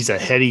 He's a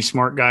heady,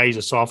 smart guy. He's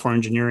a software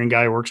engineering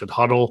guy, works at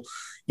Huddle.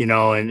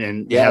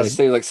 and they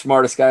say like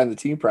smartest guy on the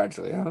team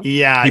practically. Huh?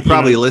 Yeah, he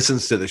probably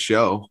listens to the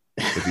show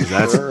if he's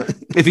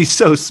if he's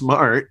so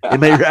smart.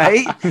 Am I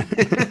right?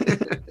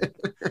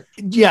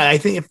 Yeah, I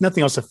think if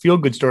nothing else, a feel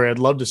good story. I'd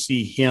love to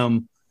see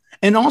him,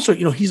 and also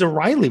he's a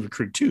Riley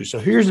recruit too. So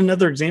here's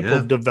another example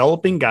of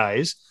developing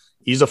guys.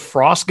 He's a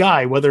Frost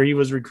guy, whether he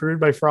was recruited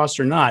by Frost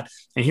or not.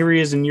 And here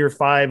he is in year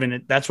 5,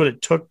 and that's what it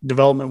took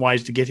development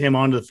wise to get him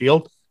onto the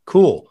field.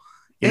 Cool.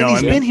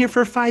 He's been here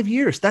for 5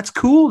 years. That's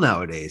cool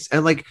nowadays.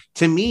 And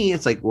to me,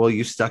 it's like, well,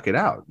 you stuck it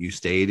out. You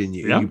stayed and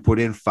you put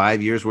in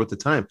 5 years worth of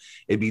time.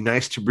 It'd be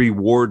nice to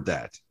reward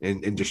that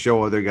and to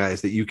show other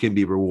guys that you can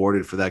be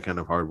rewarded for that kind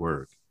of hard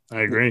work.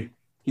 I agree.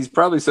 He's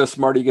probably so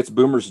smart he gets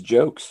Boomer's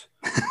jokes.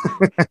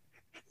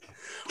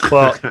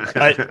 Well,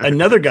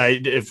 another guy,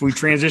 if we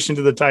transition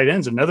to the tight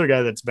ends, another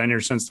guy that's been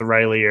here since the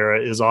Riley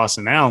era is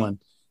Austin Allen.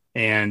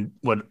 And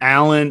what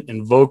Allen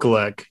and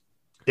Vokalek,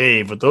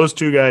 Dave, what those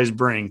two guys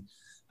bring,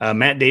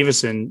 Matt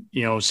Davison,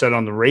 said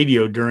on the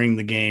radio during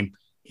the game,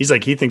 he's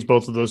like, he thinks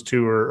both of those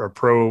two are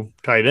pro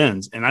tight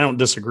ends. And I don't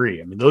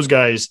disagree. I mean, those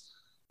guys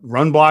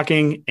run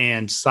blocking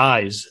and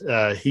size.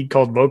 He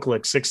called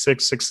Vokalek 6'6",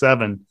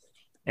 6'7",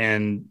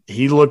 and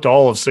he looked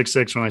all of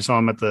 6'6" when I saw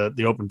him at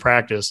the open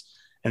practice.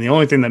 And the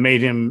only thing that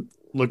made him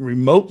look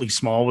remotely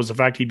small was the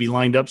fact he'd be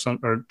lined up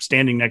or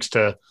standing next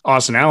to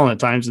Austin Allen at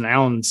times, and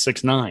Allen's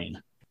 6'9".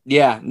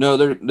 Yeah, no,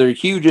 they're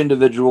huge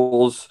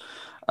individuals.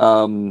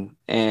 And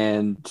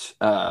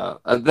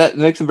that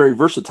makes them very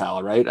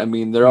versatile, right? I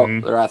mean,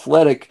 they're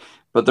athletic,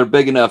 but they're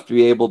big enough to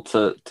be able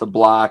to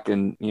block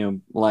and,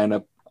 line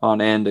up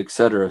on end,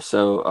 etc.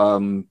 So,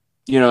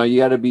 you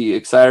got to be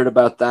excited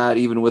about that.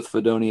 Even with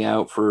Fedoni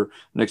out for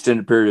an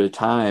extended period of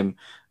time,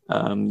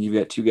 you've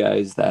got two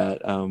guys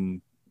that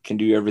can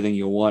do everything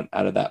you want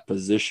out of that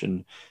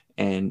position.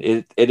 And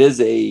it is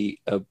a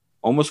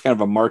almost kind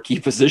of a marquee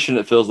position.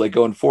 It feels like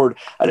going forward.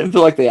 I didn't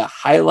feel like they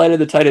highlighted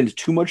the tight ends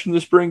too much in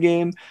the spring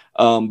game,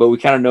 but we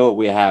kind of know what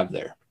we have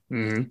there.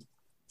 Mm-hmm.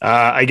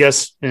 I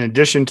guess in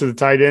addition to the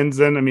tight ends,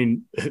 then, I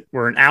mean,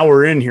 we're an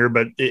hour in here,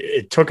 but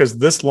it took us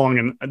this long.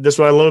 And this is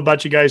what I love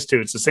about you guys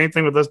too. It's the same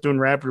thing with us doing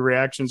rapid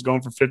reactions,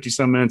 going for 50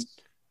 some minutes.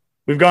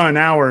 We've gone an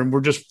hour and we're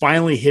just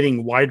finally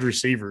hitting wide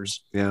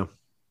receivers. Yeah.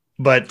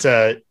 But,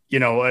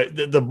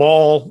 the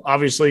ball,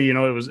 obviously, it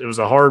was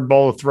a hard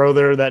ball to throw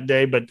there that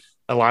day, but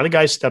a lot of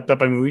guys stepped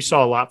up. I mean, we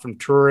saw a lot from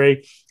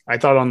Toure. I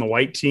thought on the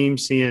white team,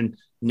 seeing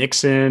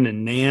Nixon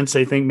and Nance,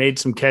 I think, made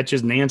some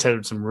catches. Nance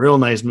had some real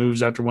nice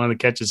moves after one of the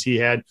catches he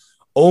had.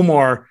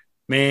 Omar,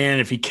 man,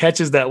 if he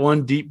catches that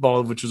one deep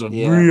ball, which was a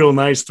real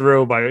nice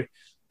throw by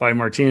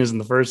Martinez in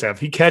the first half,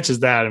 he catches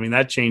that. I mean,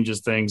 that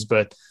changes things.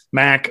 But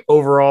Mac,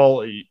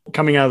 overall,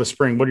 coming out of the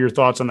spring, what are your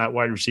thoughts on that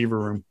wide receiver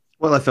room?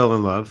 Well, I fell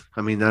in love.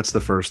 I mean, that's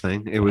the first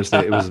thing. It was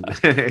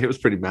it was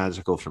pretty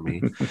magical for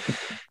me.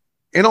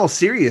 In all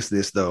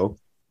seriousness, though,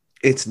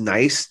 it's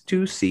nice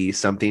to see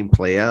something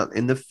play out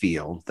in the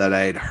field that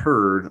I had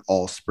heard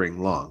all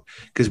spring long,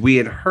 because we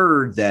had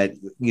heard that,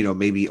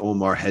 maybe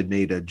Omar had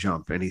made a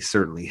jump, and he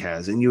certainly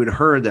has. And you had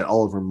heard that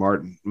Oliver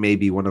Martin may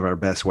be one of our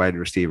best wide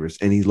receivers,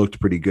 and he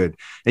looked pretty good.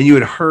 And you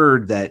had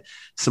heard that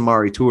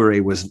Samori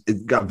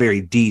Toure got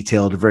very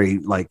detailed, very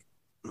like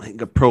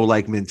a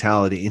pro-like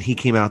mentality, and he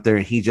came out there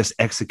and he just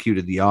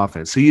executed the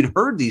offense. So you'd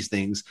heard these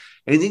things,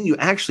 and then you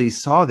actually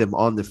saw them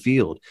on the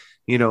field.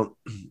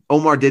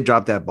 Omar did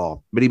drop that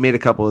ball, but he made a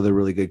couple of the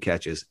really good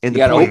catches. And he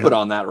got open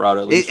on that route,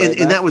 at least.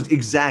 And that was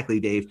exactly,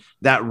 Dave.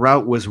 That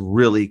route was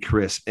really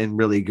crisp and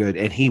really good,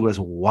 and he was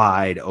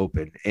wide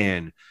open.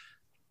 And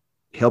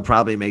he'll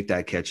probably make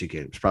that catch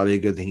again. It's probably a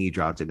good thing he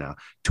dropped it now.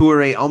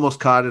 Toure almost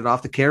caught it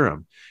off the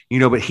carom,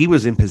 but he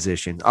was in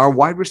position. Our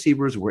wide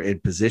receivers were in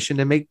position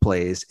to make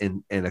plays,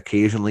 and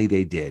occasionally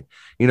they did.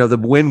 The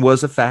wind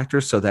was a factor,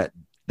 so that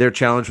their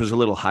challenge was a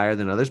little higher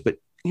than others. But,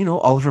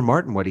 Oliver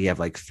Martin, what do you have,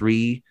 like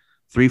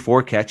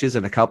 3-4 catches,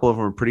 and a couple of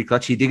them were pretty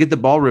clutch. He did get the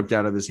ball ripped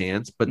out of his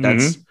hands, but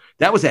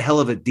that was a hell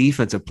of a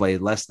defensive play,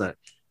 less than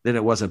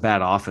it was a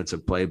bad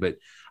offensive play. But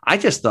I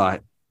just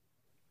thought,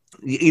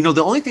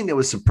 the only thing that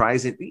was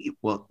surprising,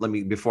 well,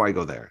 before I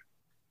go there,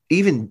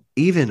 even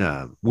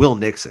Will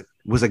Nixon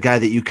was a guy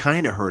that you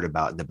kind of heard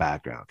about in the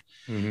background.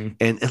 Mm-hmm.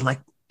 And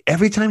like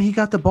every time he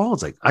got the ball,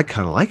 it's like, I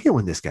kind of like it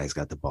when this guy's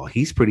got the ball.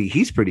 He's pretty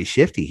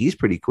shifty. He's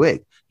pretty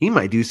quick. He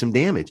might do some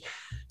damage.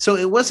 So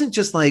it wasn't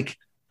just like,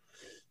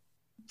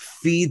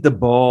 feed the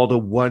ball to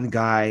one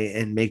guy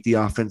and make the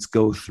offense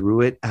go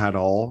through it at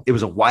all. It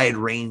was a wide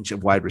range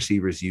of wide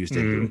receivers used. I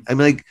mean,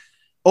 like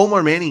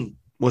Omar Manning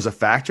was a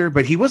factor,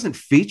 but he wasn't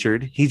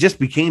featured. He just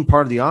became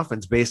part of the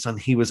offense based on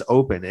he was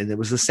open. And it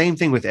was the same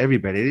thing with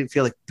everybody. I didn't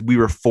feel like we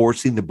were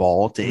forcing the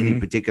ball to any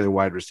particular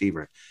wide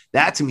receiver.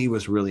 That to me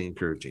was really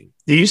encouraging.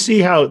 Do you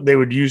see how they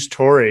would use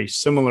Toure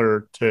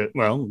similar to,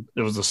 well,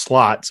 it was a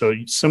slot. So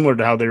similar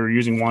to how they were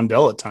using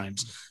Wandell at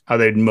times, how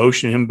they'd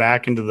motion him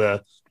back into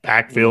the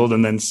backfield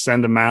and then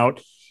send him out.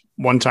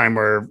 One time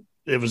where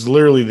it was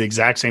literally the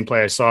exact same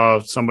play. I saw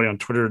somebody on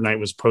Twitter tonight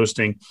was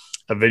posting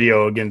a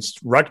video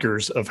against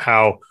Rutgers of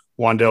how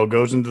Wandell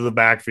goes into the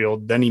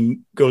backfield. Then he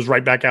goes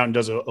right back out and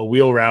does a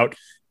wheel route.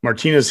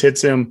 Martinez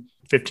hits him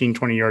 15,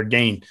 20-yard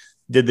gain.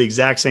 Did the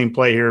exact same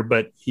play here,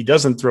 but he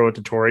doesn't throw it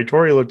to Toure.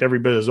 Toure looked every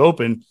bit as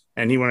open,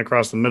 and he went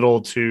across the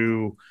middle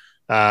to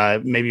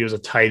maybe it was a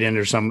tight end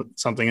or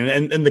something.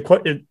 And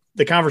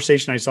the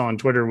conversation I saw on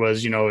Twitter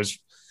was,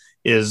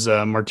 is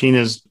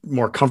Martinez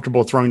more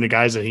comfortable throwing to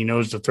guys that he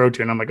knows to throw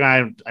to? And I'm like,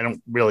 I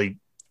don't really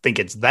think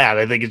it's that.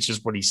 I think it's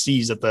just what he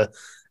sees at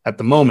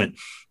the moment.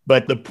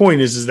 But the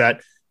point is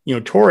that,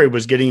 Toure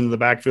was getting into the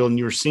backfield, and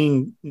you were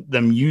seeing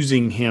them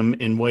using him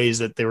in ways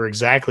that they were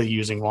exactly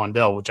using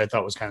Wandell, which I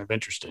thought was kind of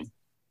interesting.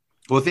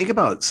 Well, think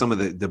about some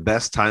of the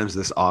best times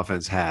this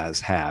offense has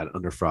had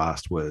under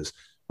Frost was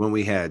when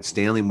we had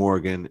Stanley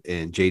Morgan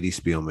and J.D.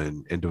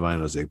 Spielman and Divine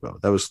Ozigbo.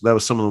 That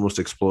was some of the most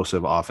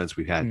explosive offense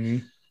we've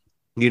had.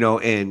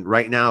 And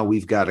right now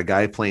we've got a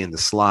guy playing the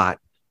slot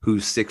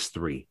who's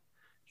 6'3",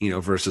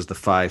 versus the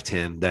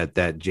 5'10" that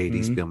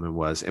JD Spielman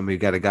was. And we've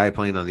got a guy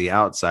playing on the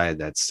outside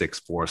that's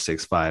 6'4",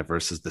 6'5"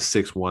 versus the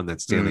 6'1"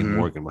 that Stanley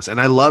Morgan was. And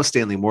I love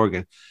Stanley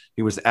Morgan.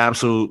 He was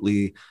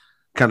absolutely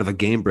kind of a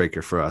game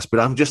breaker for us.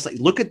 But I'm just like,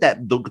 look at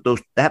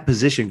that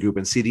position group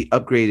and see the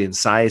upgrade in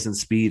size and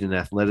speed and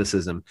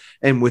athleticism.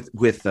 And with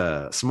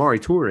Samori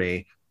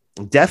Toure,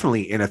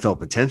 definitely NFL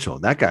potential.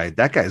 That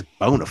guy's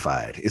bona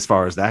fide as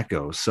far as that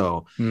goes.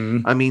 So,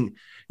 I mean,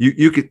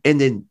 you could,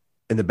 and then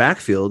in the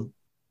backfield,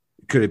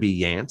 could it be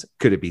Yant?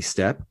 Could it be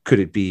Stepp? Could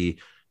it be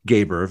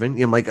Gabe Ervin?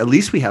 Like, at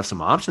least we have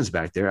some options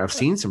back there. I've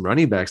seen some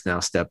running backs now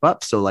step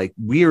up. So like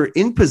we're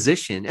in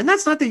position, and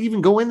that's not to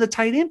even go in the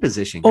tight end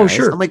position, guys. Oh,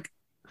 sure. I'm like,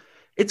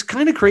 it's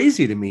kind of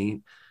crazy to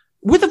me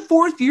with a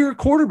 4th-year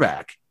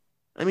quarterback.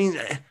 I mean,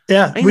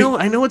 yeah,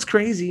 I know it's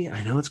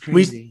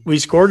crazy. We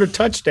scored a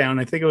touchdown.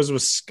 I think it was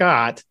with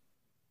Scott,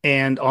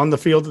 and on the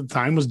field at the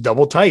time was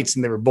double tights,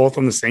 and they were both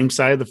on the same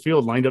side of the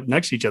field, lined up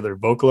next to each other,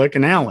 Vokalek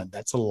and Allen.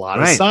 That's a lot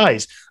of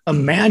size.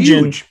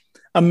 Imagine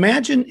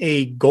Imagine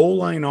a goal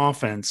line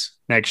offense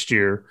next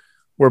year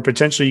where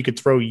potentially you could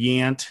throw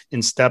Yant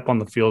and Step on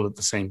the field at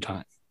the same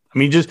time. I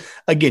mean,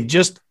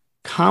 just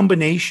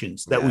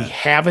combinations that we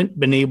haven't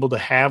been able to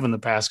have in the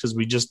past because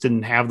we just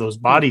didn't have those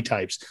body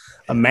types.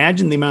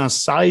 Imagine the amount of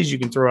size you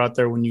can throw out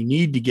there when you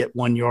need to get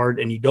 1 yard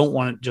and you don't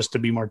want it just to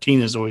be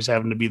Martinez always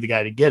having to be the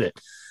guy to get it.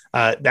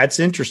 That's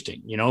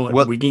interesting.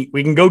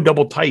 We can go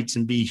double tights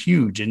and be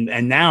huge.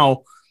 And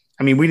now,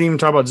 I mean, we didn't even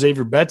talk about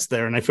Xavier Betts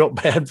there, and I felt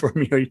bad for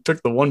him. He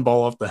took the one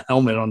ball off the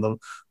helmet on the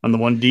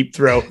one deep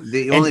throw.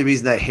 The only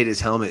reason that hit his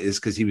helmet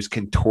is because he was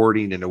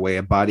contorting in a way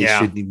a body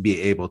shouldn't even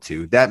be able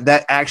to.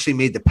 That actually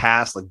made the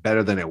pass look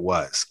better than it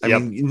was. I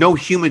mean, no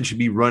human should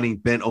be running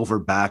bent over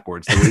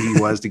backwards the way he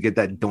was to get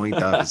that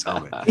doinked off his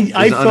helmet. It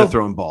was an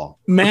underthrown ball.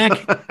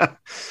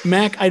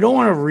 Mac, I don't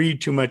want to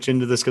read too much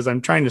into this because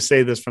I'm trying to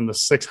say this from the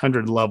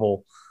 600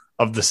 level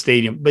of the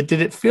stadium. But did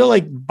it feel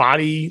like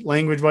body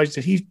language wise?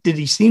 Did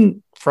he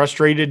seem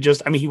frustrated?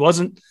 He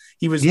was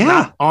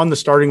not on the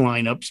starting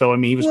lineup. So,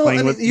 he was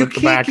playing with the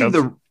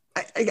backups.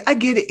 I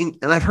get it.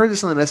 And I've heard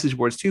this on the message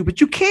boards too, but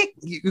you can't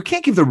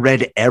give the red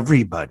to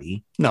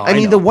everybody. No, I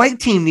mean, the white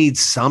team needs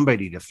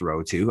somebody to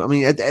throw to. I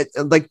mean,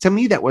 to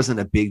me, that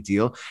wasn't a big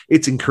deal.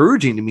 It's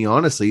encouraging to me,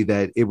 honestly,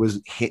 that it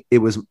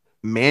was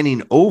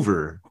Manning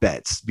over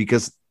Betts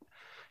because,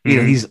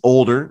 he's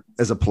older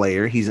as a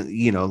player. He's in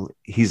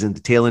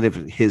the tail end of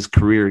his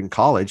career in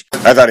college.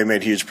 I thought he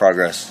made huge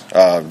progress.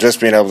 Just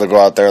being able to go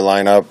out there,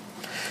 line up,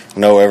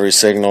 know every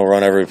signal,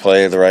 run every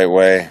play the right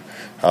way.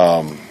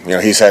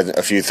 He's had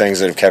a few things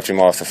that have kept him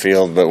off the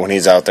field, but when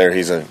he's out there,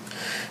 he's a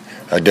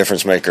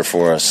difference maker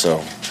for us.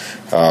 So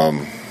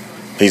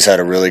he's had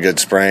a really good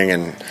spring,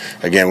 and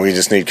again, we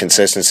just need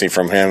consistency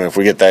from him. If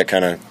we get that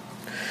kind of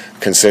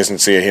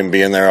consistency of him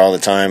being there all the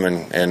time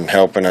and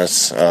helping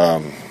us,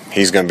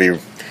 he's going to be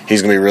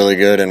really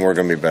good, and we're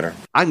going to be better.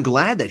 I'm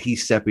glad that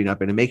he's stepping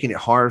up and making it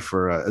hard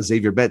for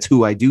Xavier Betts,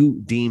 who I do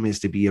deem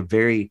is to be a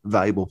very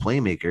valuable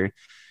playmaker.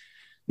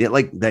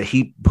 That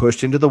he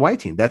pushed into the white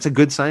team. That's a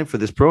good sign for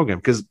this program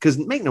because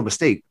make no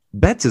mistake,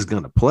 Betts is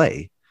going to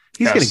play.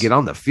 He's going to get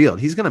on the field.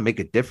 He's going to make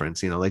a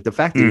difference. The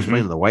fact that he was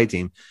playing on the white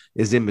team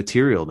is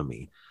immaterial to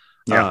me.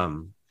 Yeah.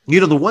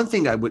 The one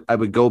thing I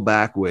would go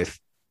back with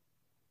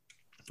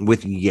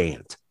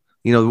Yant.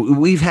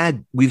 We've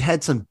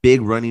had some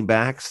big running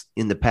backs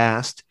in the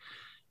past,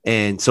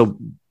 and so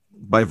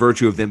by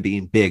virtue of them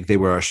being big, they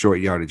were our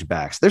short yardage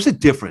backs. There's a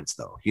difference,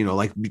 though.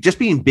 Just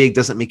being big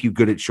doesn't make you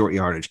good at short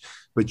yardage.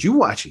 But you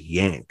watch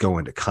Yant go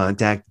into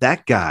contact,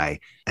 that guy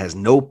has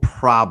no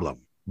problem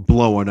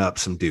blowing up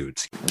some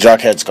dudes.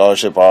 Jock had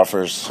scholarship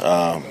offers.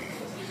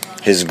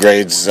 His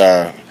grades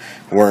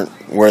weren't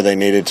where they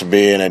needed to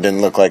be, and it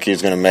didn't look like he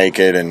was going to make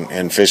it,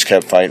 and Fish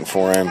kept fighting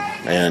for him.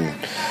 And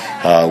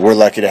we're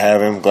lucky to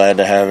have him, glad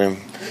to have him.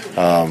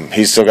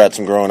 He's still got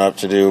some growing up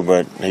to do,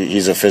 but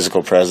he's a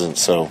physical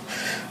presence, so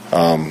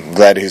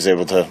glad he's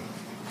able to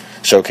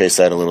showcase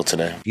that a little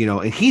today.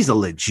 And he's a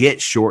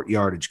legit short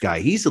yardage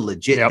guy. He's a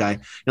legit guy.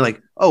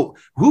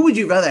 Who would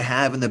you rather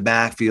have in the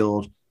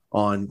backfield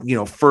on,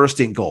 first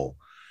and goal?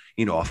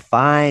 A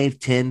 5'10",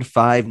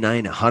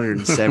 5'9",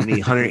 170,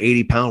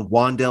 180 pound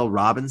Wan'Dale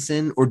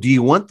Robinson? Or do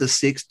you want the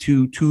 6'2",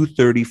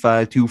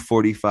 235,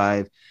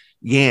 245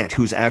 Yant,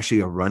 who's actually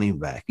a running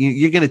back?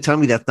 You're going to tell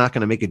me that's not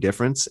going to make a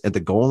difference at the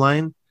goal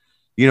line?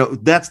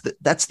 That's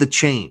the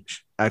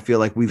change I feel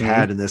like we've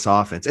had in this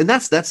offense. And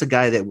that's a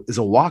guy that is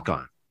a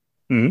walk-on.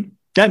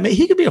 Mm-hmm.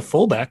 He could be a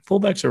fullback.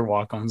 Fullbacks are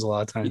walk-ons a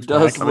lot of times. He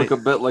does look a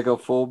bit like a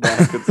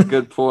fullback. It's a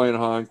good point,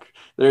 Honk.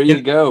 There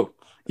you go.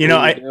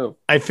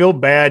 I feel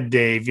bad,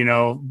 Dave.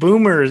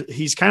 Boomer,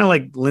 he's kind of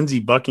like Lindsey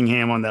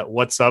Buckingham on that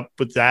What's Up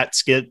with That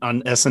skit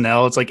on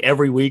SNL. It's like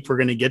every week we're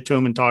going to get to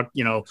him and talk,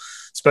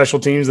 special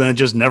teams, and it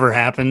just never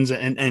happens.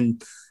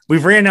 And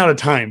we've ran out of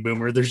time,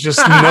 Boomer. There's just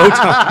no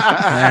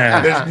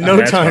time. There's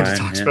no time to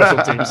talk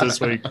special teams this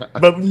week.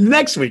 But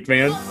next week,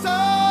 man.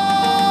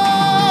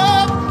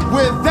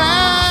 With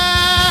that,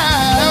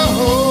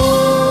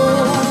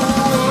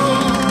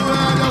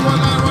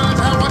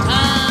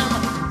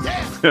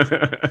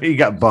 he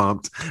got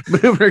bumped.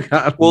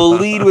 We'll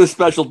lead with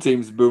special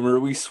teams, Boomer.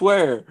 We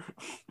swear.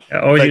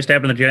 Always used to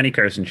happen on the Johnny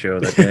Carson show.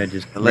 That guy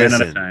just ran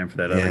out of time for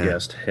that other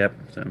guest. Yep.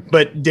 So.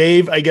 But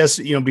Dave, I guess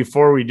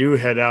before we do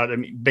head out,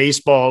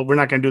 baseball. We're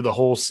not going to do the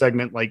whole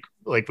segment like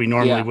we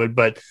normally would,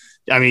 but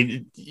you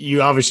can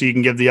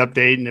give the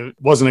update, and it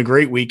wasn't a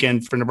great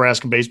weekend for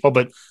Nebraska baseball,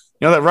 but.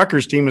 That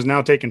Rutgers team has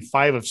now taken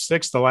 5 of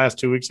 6 the last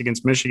 2 weeks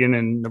against Michigan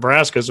and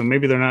Nebraska, so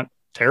maybe they're not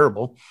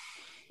terrible.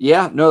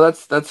 Yeah, no,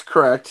 that's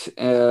correct.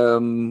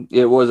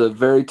 It was a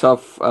very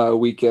tough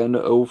weekend,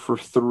 0 for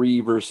 3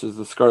 versus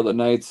the Scarlet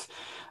Knights.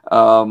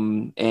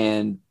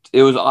 And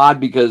it was odd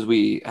because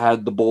we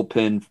had the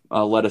bullpen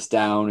let us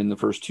down in the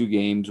first 2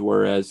 games,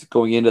 whereas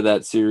going into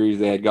that series,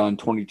 they had gone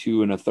 22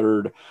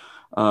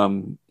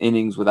 1/3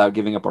 innings without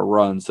giving up a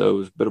run. So it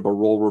was a bit of a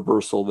role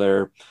reversal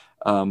there.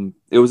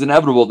 It was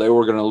inevitable they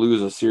were going to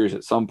lose a series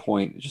at some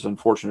point. It's just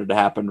unfortunate it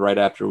happened right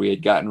after we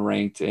had gotten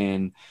ranked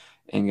and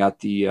got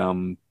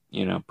the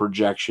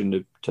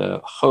projection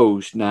to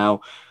host. Now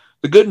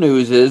The good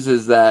news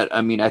is that,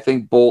 I mean, I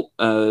think Bolt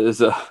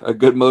is a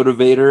good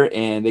motivator,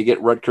 and they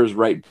get Rutgers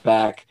right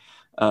back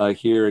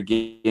here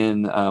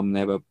again. They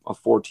have a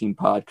 14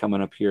 pod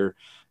coming up here.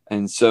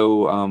 And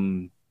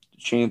so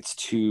chance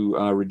to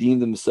redeem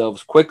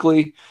themselves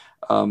quickly.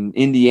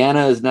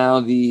 Indiana is now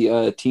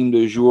the team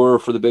du jour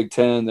for the Big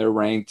Ten. They're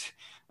ranked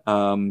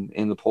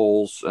in the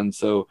polls. And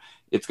so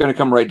it's going to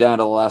come right down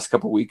to the last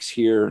couple of weeks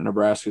here.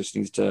 Nebraska just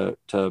needs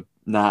to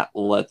not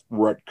let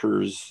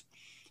Rutgers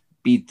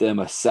beat them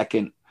a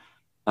second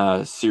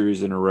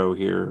series in a row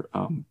here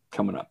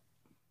coming up.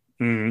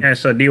 Yeah,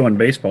 so D1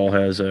 baseball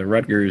has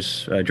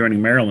Rutgers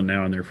joining Maryland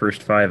now in their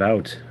first 5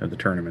 out of the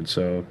tournament.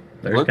 So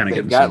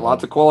they've got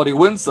lots of quality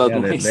wins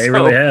suddenly. Yeah, they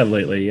really have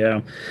lately.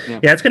 Yeah,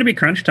 it's going to be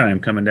crunch time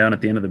coming down at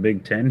the end of the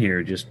Big Ten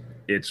here.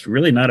 It's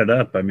really knotted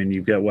up. I mean,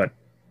 you've got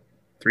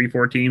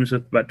 3-4 teams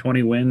with about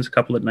 20 wins, a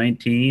couple at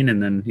 19,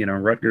 and then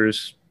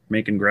Rutgers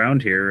making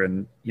ground here.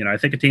 And I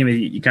think a team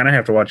you kind of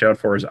have to watch out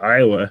for is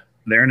Iowa.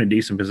 They're in a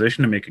decent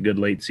position to make a good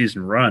late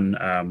season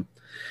run.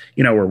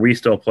 Where we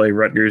still play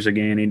Rutgers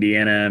again,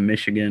 Indiana,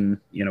 Michigan.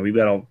 We've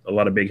got a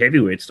lot of big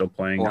heavyweights still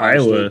playing.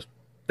 Iowa,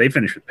 they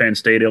finished with Penn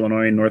State,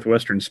 Illinois, and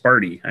Northwestern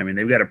Sparty. I mean,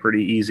 they've got a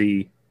pretty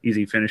easy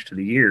finish to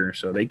the year,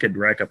 so they could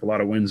rack up a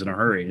lot of wins in a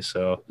hurry.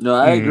 So no,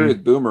 I agree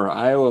with Boomer.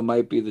 Iowa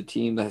might be the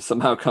team that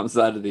somehow comes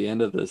out of the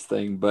end of this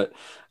thing, but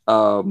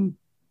I'm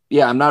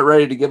not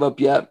ready to give up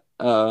yet.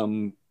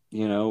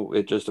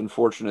 It's just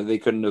unfortunate they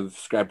couldn't have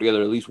scrapped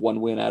together at least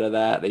one win out of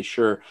that. They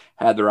sure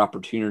had their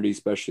opportunity,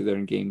 especially there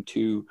in game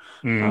 2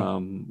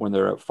 when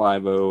they're up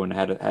 5-0 and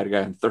had a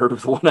guy in third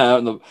with one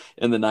out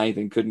in the ninth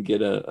and couldn't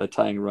get a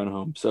tying run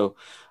home. So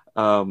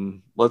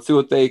let's see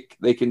what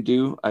they can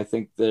do. I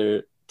think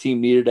their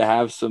team needed to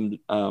have some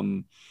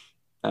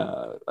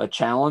a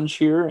challenge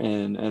here,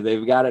 and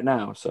they've got it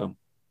now. So.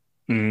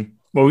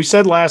 Well, we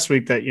said last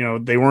week that,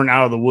 they weren't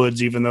out of the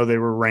woods, even though they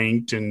were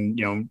ranked and,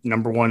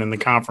 number 1 in the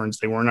conference.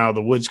 They weren't out of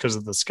the woods because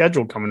of the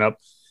schedule coming up.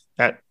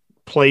 That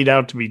played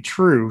out to be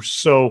true.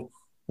 So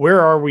where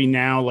are we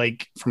now,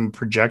 like from a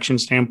projection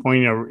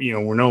standpoint?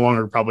 We're no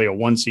longer probably a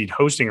 1 seed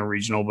hosting a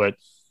regional, but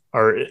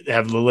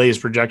have the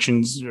latest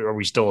projections? Are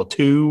we still a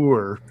 2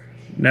 or?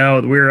 No,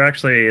 we're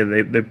actually,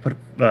 they put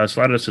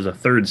slotted us as a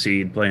 3rd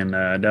seed playing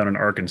down in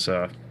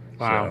Arkansas.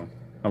 Wow. So,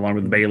 along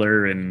with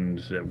Baylor and,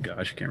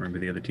 I can't remember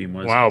who the other team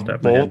was. Wow,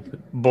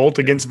 Bolt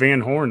against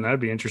Van Horn. That'd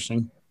be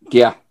interesting.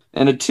 Yeah,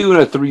 and a 2 and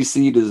a 3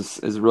 seed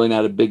is really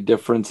not a big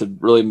difference. It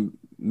really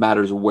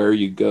matters where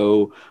you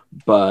go,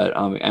 but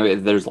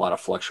there's a lot of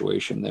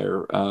fluctuation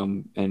there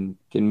and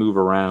can move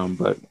around.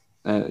 But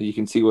you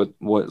can see what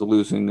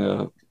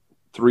losing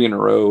 3 in a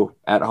row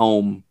at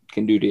home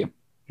can do to you.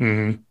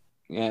 Mm-hmm.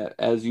 Yeah,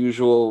 as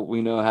usual,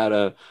 we know how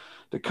to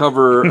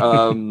cover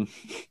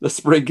the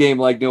spring game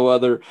like no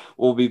other.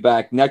 We'll be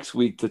back next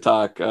week to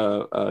talk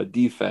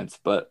defense,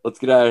 but let's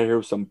get out of here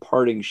with some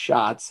parting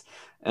shots,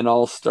 and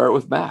I'll start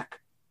with Mac.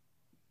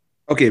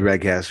 Okay,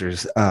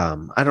 Redcasters.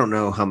 I don't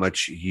know how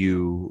much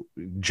you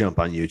jump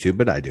on YouTube,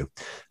 but I do.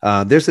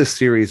 There's a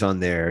series on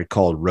there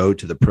called Road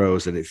to the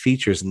Pros, and it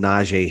features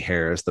Najee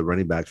Harris, the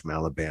running back from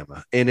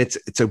Alabama. And it's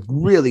a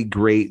really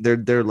great,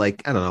 they're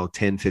like,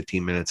 10,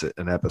 15 minutes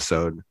an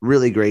episode.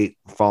 Really great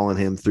following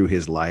him through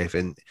his life.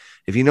 And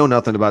if you know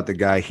nothing about the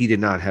guy, he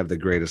did not have the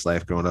greatest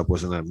life growing up,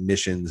 was in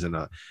missions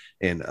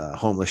and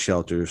homeless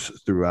shelters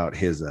throughout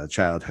his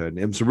childhood. And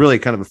it was really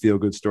kind of a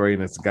feel-good story,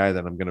 and it's a guy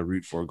that I'm going to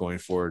root for going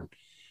forward,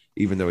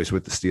 even though he's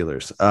with the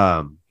Steelers.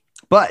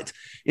 But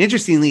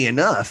interestingly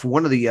enough,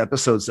 one of the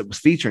episodes that was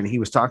featured, he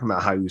was talking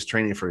about how he was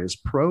training for his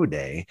pro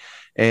day.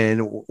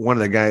 And one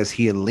of the guys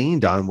he had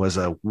leaned on was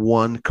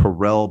one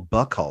Carell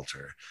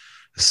Buckhalter.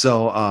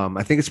 So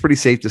I think it's pretty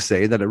safe to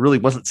say that it really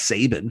wasn't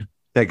Saban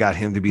that got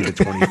him to be the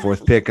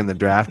 24th pick in the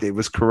draft. It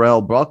was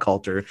Carell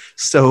Buckhalter.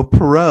 So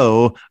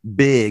pro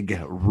Big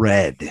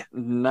Red.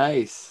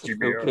 Nice.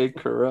 Okay,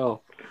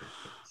 Carell.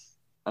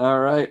 All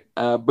right.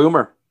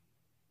 Boomer.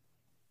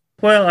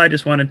 Well, I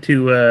just wanted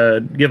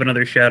to give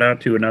another shout out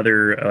to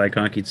another, like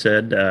Honky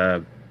said,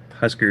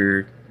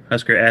 Husker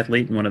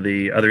athlete in one of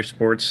the other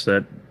sports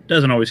that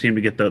doesn't always seem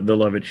to get the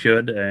love it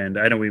should. And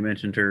I know we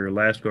mentioned her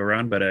last go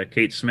around, but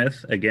Kate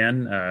Smith,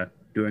 again,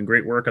 doing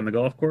great work on the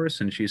golf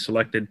course, and she's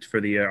selected for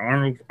the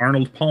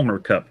Arnold Palmer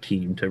Cup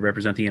team to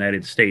represent the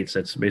United States.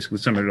 That's basically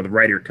similar to the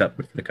Ryder Cup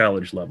at the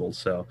college level.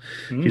 So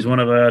she's one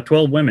of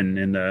 12 women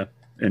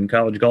in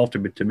college golf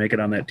to make it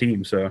on that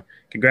team. So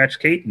congrats,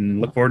 Kate, and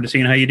look forward to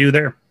seeing how you do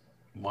there.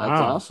 Wow.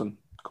 That's awesome.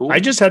 Cool. I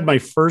just had my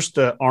first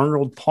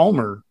Arnold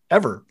Palmer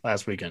ever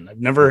last weekend.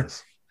 I'd never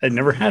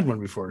had one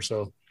before.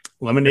 So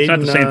lemonade. It's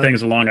not the same thing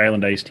as a Long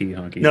Island iced tea,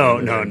 Honky. No,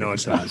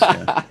 it's not.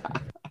 Yeah.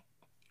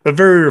 But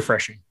very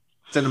refreshing.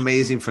 It's an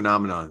amazing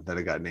phenomenon that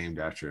it got named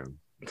after him.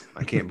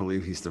 I can't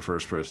believe he's the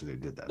first person who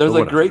did that. There's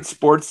a great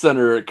Sports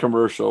Center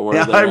commercial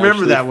where I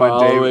remember that one,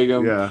 Dave.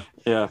 Him.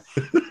 Yeah.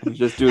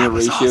 Just doing the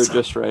ratio awesome.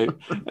 Just right.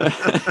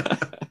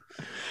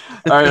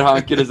 All right,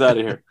 Honk, get us out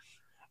of here.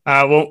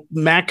 Well,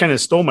 Matt kind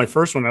of stole my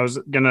first one. I was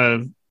going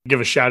to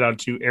give a shout out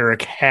to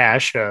Eric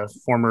Hash, a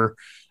former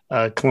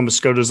Columbus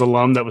Scotus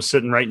alum that was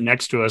sitting right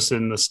next to us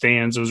in the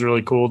stands. It was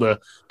really cool to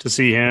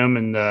see him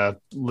and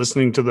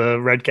listening to the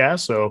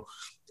Redcast. So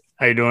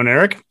how you doing,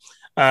 Eric?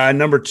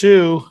 Number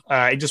 2,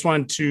 I just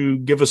wanted to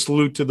give a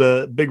salute to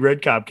the Big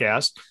Red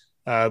Copcast.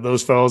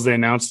 Those fellows, they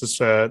announced this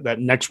that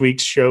next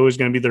week's show is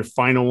going to be their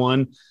final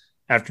one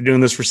after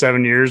doing this for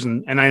 7 years.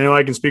 And I know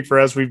I can speak for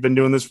us. We've been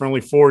doing this for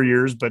only 4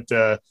 years, but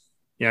I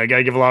got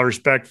to give a lot of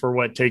respect for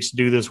what it takes to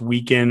do this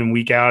week in and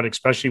week out,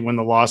 especially when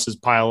the losses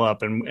pile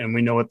up. And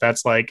we know what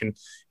that's like. And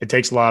it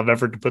takes a lot of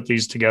effort to put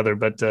these together.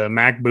 But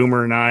Mac,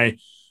 Boomer, and I,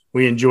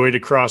 we enjoyed a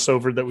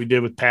crossover that we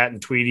did with Pat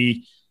and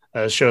Tweety,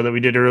 a show that we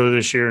did earlier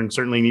this year, and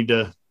certainly need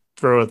to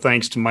throw a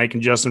thanks to Mike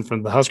and Justin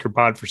from the Husker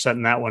Pod for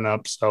setting that one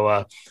up.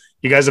 So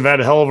you guys have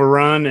had a hell of a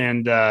run,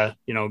 and, go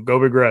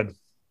Big Red.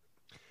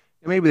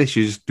 Maybe they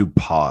should just do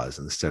pause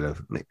instead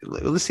of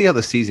let's see how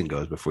the season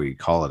goes before you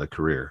call it a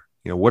career.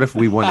 What if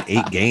we won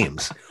 8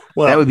 games?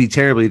 Well, that would be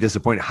terribly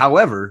disappointing.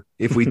 However,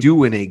 if we do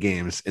win 8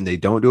 games and they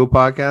don't do a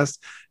podcast,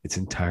 it's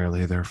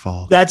entirely their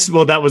fault.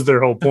 That was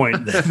their whole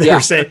point. They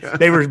were saying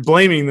they were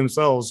blaming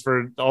themselves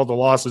for all the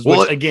losses.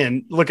 Well, which,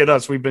 again, look at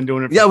us. We've been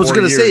doing it for 4 years. I was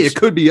going to say it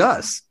could be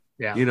us.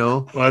 Yeah.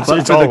 Well, it's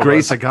for the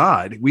grace of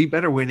God, we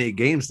better win 8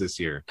 games this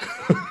year.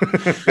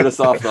 Get us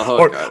off the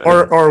hook.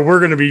 Or we're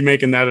going to be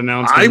making that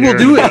announcement. I will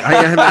do it.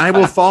 I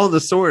will fall on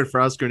the sword for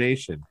Husker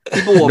Nation.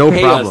 People will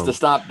pay us to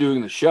stop doing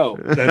the show.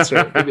 That's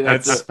right. Maybe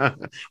that's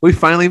we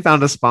finally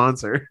found a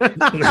sponsor.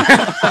 That's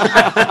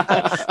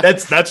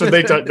what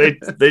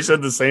they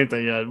said the same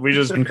thing. Yeah, we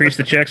just increase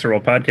the checks or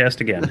we'll podcast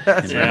again.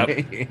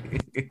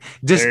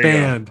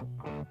 Disband.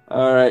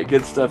 All right,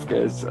 good stuff,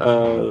 guys.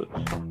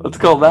 Let's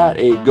call that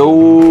a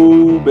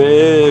Go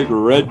Big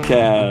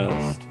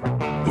Redcast.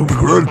 Go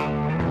Big Red.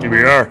 Here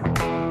we are.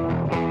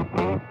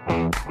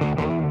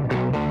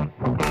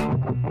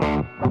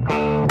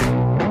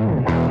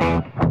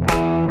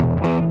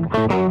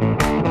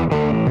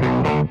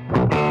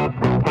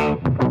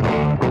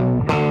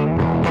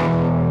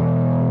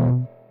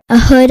 A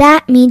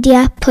Huda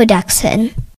Media Production.